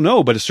don't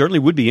know, but it certainly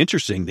would be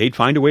interesting. They'd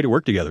find a way to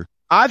work together.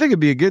 I think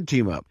it'd be a good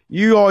team up.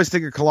 You always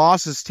think of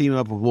Colossus team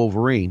up with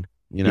Wolverine,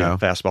 you know, yeah,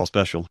 fastball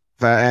special.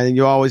 And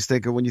you always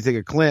think of, when you think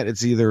of Clint,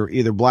 it's either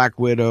Black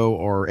Widow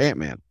or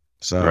Ant-Man.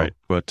 So right,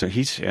 but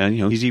he's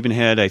even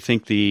had, I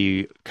think,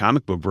 the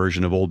comic book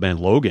version of Old Man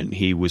Logan.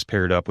 He was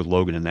paired up with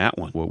Logan in that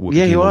one.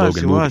 Yeah, he was.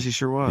 He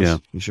sure was. Yeah,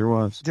 he sure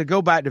was. To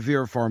go back to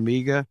Vera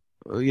Farmiga,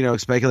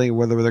 speculating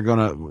whether they're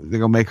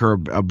gonna make her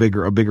a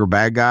bigger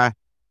bad guy.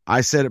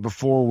 I said it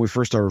before when we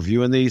first started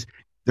reviewing these.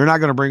 They're not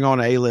going to bring on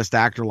an A-list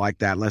actor like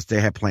that unless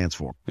they have plans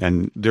for him.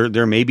 And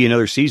there may be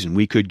another season.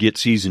 We could get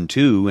season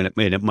 2, and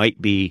it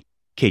might be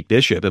Kate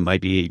Bishop. It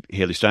might be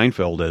Haley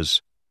Steinfeld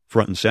as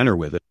front and center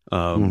with it.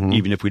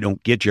 Even if we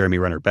don't get Jeremy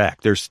Renner back,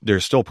 there's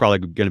still probably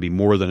going to be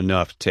more than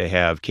enough to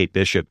have Kate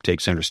Bishop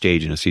take center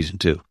stage in a season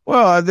 2.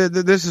 Well,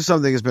 this is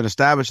something that's been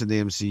established in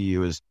the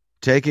MCU, is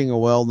taking a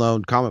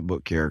well-known comic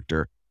book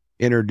character,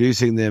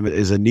 introducing them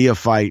as a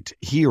neophyte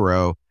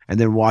hero, and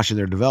then watching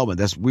their development.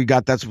 That's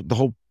the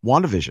whole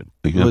WandaVision.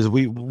 Was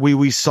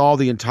we saw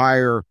the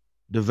entire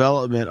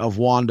development of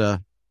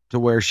Wanda to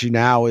where she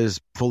now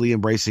is fully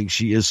embracing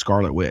she is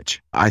Scarlet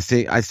Witch. I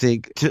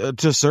think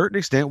to a certain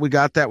extent we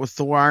got that with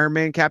Thor, Iron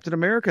Man, Captain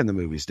America in the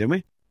movies, didn't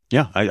we?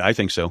 Yeah, I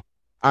think so.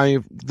 I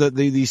mean,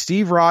 the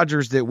Steve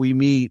Rogers that we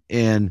meet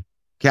in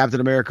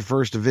Captain America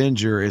First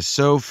Avenger is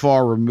so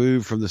far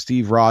removed from the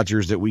Steve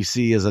Rogers that we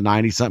see as a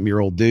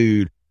 90-something-year-old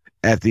dude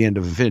at the end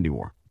of Infinity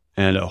War.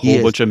 And a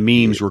whole bunch of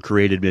memes were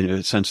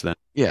created since then.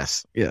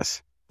 Yes.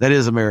 That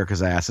is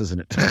America's ass,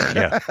 isn't it?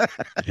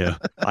 Yeah.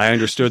 I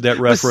understood that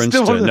reference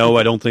to no,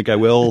 I don't think I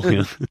will.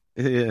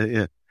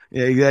 Yeah.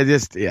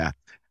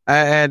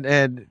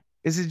 And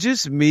is it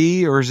just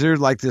me, or is there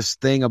like this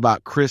thing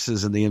about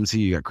Chris's in the MCU?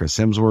 You got Chris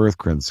Hemsworth,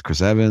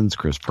 Chris Evans,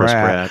 Chris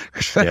Pratt.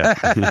 Yeah.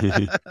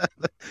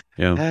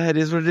 It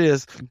is what it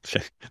is.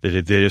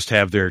 They just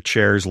have their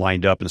chairs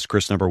lined up, and it's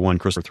Chris number 1,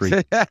 Chris number 3.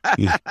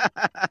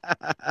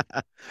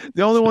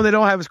 The only one they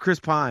don't have is Chris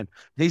Pine.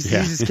 He's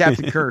just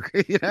Captain Kirk.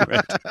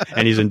 Right.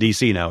 And he's in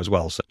DC now as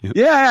well. So.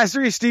 Yeah, I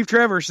see Steve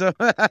Trevor. So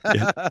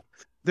the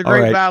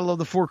great battle of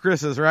the 4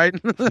 Chris's, right?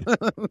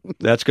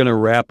 That's going to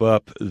wrap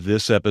up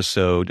this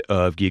episode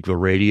of Geekville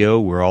Radio.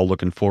 We're all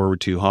looking forward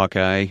to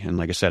Hawkeye. And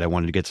like I said, I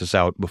wanted to get this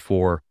out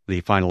before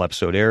the final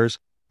episode airs.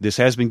 This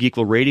has been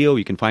Geekville Radio.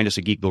 You can find us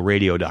at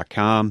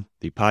geekvilleradio.com.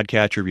 The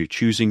podcatcher, if you're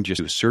choosing,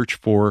 just search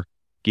for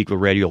Geekville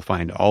Radio. You'll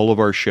find all of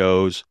our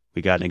shows.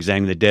 We got an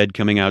Examining the Dead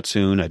coming out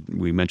soon.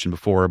 We mentioned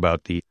before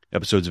about the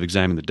episodes of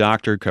Examining the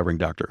Doctor covering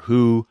Doctor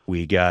Who.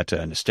 We got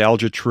a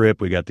Nostalgia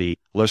Trip. We got the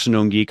Lesser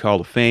Known Geek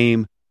Hall of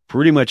Fame.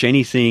 Pretty much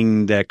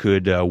anything that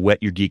could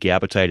whet your geek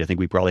appetite, I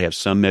think we probably have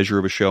some measure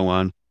of a show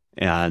on.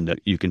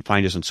 And you can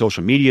find us on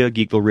social media,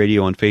 Geekville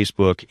Radio on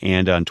Facebook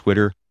and on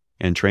Twitter.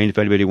 And Train, if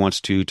anybody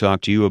wants to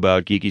talk to you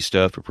about geeky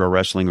stuff or pro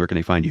wrestling, where can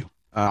they find you?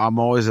 I'm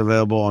always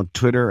available on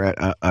Twitter at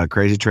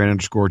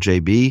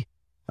crazytrain_JB.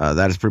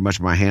 That is pretty much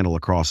my handle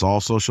across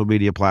all social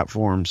media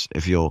platforms.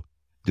 If you'll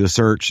do a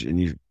search and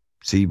you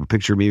see a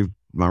picture of me,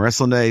 my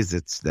wrestling days,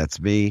 that's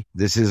me.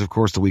 This is, of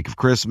course, the week of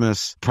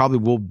Christmas. Probably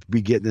we'll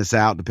be getting this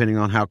out depending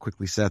on how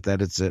quickly Seth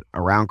edits it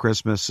around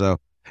Christmas. So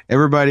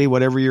everybody,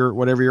 whatever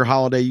your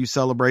holiday you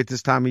celebrate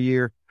this time of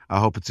year, I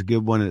hope it's a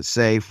good one and it's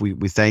safe.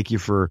 We thank you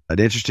for an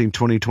interesting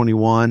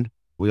 2021.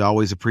 We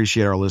always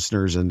appreciate our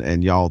listeners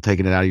and y'all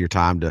taking it out of your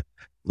time to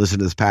listen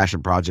to this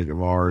passion project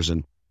of ours.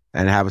 And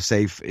and have a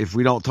safe, if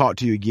we don't talk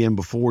to you again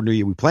before New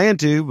Year, we plan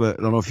to, but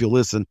I don't know if you'll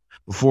listen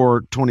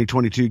before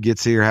 2022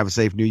 gets here. Have a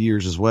safe New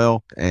Year's as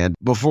well. And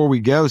before we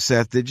go,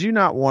 Seth, did you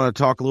not want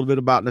to talk a little bit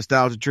about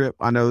Nostalgia Trip?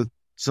 I know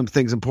some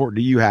things important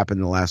to you happened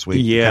in the last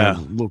week. Yeah. Kind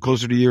of a little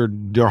closer to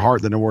your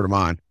heart than they were to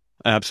mine.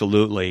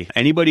 Absolutely.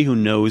 Anybody who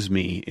knows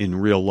me in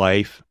real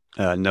life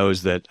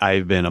knows that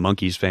I've been a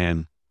Monkees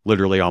fan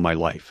literally all my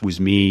life. It was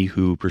me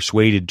who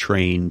persuaded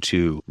Train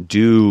to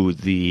do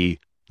the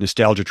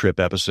Nostalgia Trip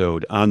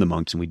episode on the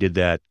Monks, and we did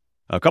that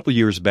a couple of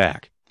years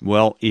back.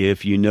 Well,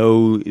 if you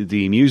know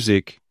the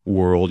music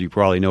world, you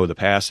probably know the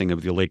passing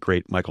of the late,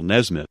 great Michael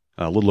Nesmith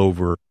a little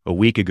over a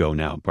week ago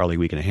now, probably a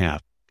week and a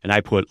half. And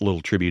I put a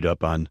little tribute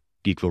up on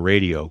Geekville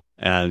Radio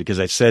because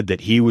I said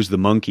that he was the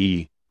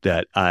Monkee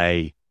that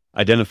I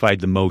identified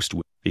the most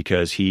with,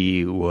 because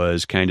he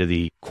was kind of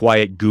the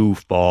quiet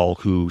goofball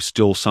who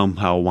still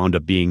somehow wound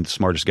up being the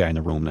smartest guy in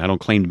the room. I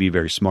don't claim to be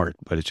very smart,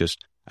 but it's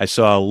just, I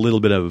saw a little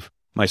bit of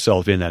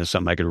myself in that as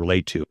something I could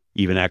relate to.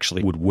 Even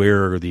actually would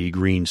wear the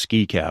green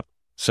ski cap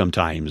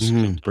sometimes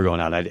for going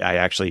out. I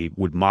actually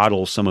would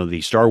model some of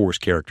the Star Wars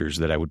characters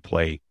that I would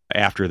play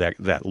after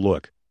that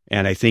look.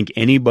 And I think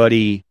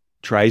anybody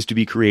tries to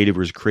be creative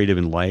or is creative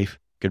in life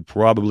could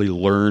probably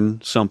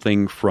learn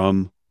something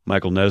from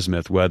Michael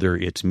Nesmith, whether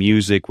it's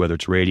music, whether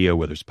it's radio,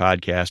 whether it's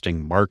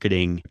podcasting,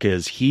 marketing,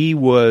 because he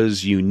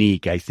was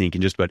unique, I think,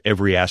 in just about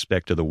every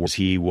aspect of the world.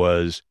 He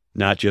was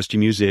not just a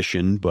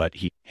musician, but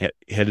he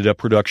headed up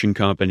production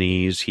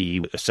companies.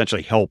 He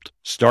essentially helped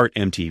start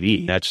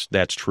MTV.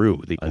 That's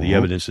true. The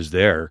evidence is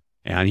there.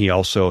 And he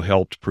also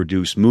helped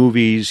produce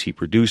movies. He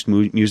produced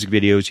music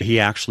videos. He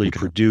actually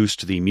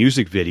produced the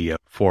music video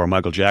for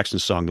Michael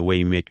Jackson's song, The Way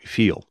You Make Me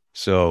Feel.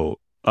 So,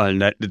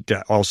 and that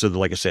also,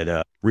 like I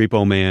said,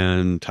 Repo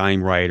Man,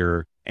 Time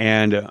Rider,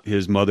 and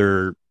his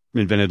mother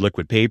invented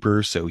liquid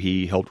paper, so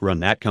he helped run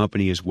that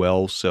company as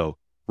well. So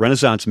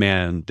Renaissance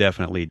Man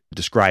definitely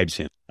describes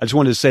him. I just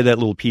wanted to say that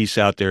little piece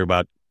out there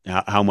about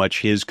how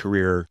much his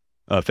career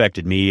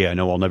affected me. I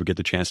know I'll never get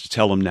the chance to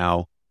tell him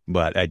now,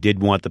 but I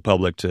did want the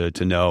public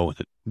to know.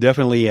 It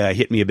definitely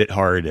hit me a bit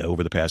hard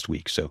over the past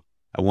week, so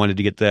I wanted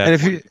to get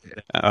that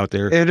out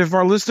there. And if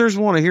our listeners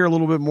want to hear a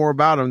little bit more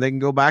about him, they can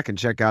go back and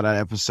check out that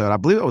episode. I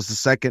believe it was the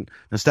second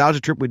Nostalgia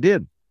Trip we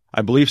did.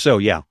 I believe so,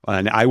 yeah.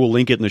 And I will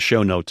link it in the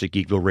show notes at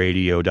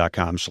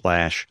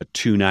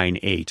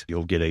geekvilleradio.com/298.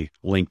 You'll get a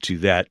link to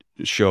that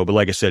show. But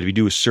like I said, if you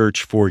do a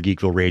search for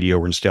Geekville Radio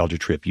or Nostalgia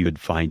Trip, you would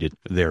find it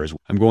there as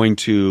well. I'm going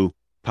to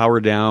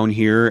power down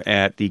here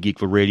at the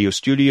Geekville Radio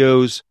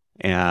studios,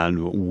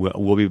 and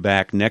we'll be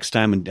back next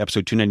time in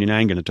episode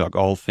 299, going to talk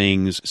all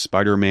things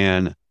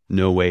Spider-Man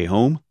No Way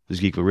Home. This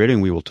is Geekville Radio,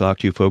 and we will talk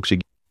to you folks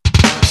again.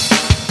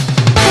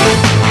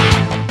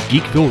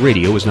 Geekville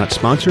Radio is not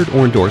sponsored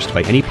or endorsed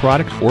by any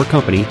product or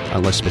company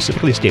unless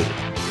specifically stated.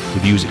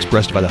 The views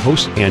expressed by the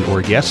hosts and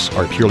or guests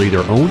are purely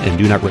their own and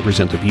do not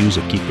represent the views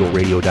of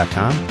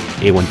GeekvilleRadio.com,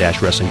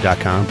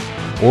 A1-Wrestling.com,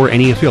 or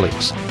any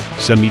affiliates.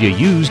 Some media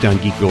used on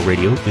Geekville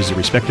Radio is the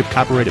respective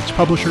copyright of its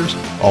publishers,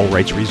 all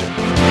rights reserved.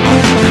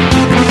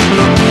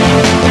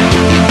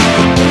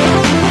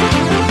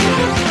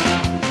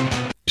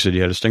 You said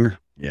you had a stinger?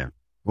 Yeah.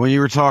 When you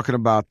were talking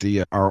about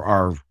the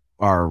our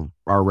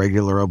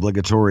regular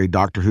obligatory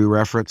Doctor Who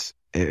reference,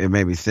 it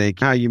made me think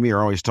how you and me are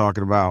always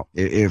talking about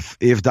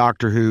if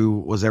Doctor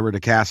Who was ever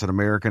to cast an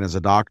American as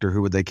a doctor,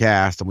 who would they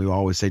cast? And we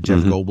always say Jeff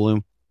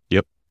Goldblum.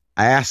 Yep.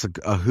 I asked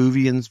a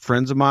Whovian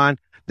friends of mine.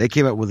 They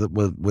came up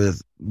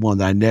with one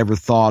that I never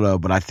thought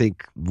of, but I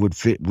think would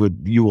fit.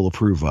 You will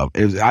approve of.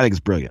 I think it's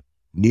brilliant.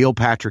 Neil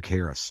Patrick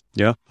Harris.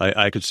 Yeah,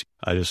 I could see.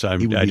 I just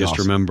awesome.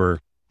 remember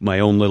my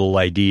own little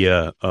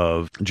idea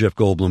of Jeff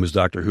Goldblum as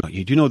Doctor Who. Do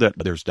you know that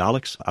there's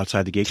Daleks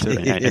outside the gates there?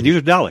 And these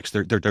are Daleks.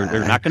 They're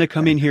not going to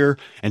come in here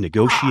and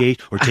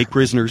negotiate or take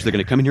prisoners. They're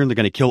going to come in here and they're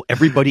going to kill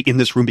everybody in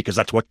this room because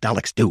that's what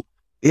Daleks do.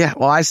 Yeah,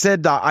 well, I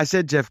said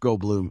Jeff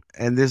Goldblum,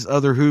 and this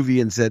other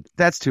Whovian said,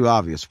 that's too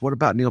obvious. What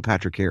about Neil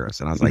Patrick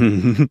Harris? And I was like,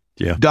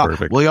 yeah,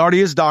 perfect. Well, he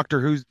already is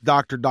Doctor Who's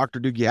Dr.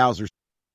 Doogie Howser.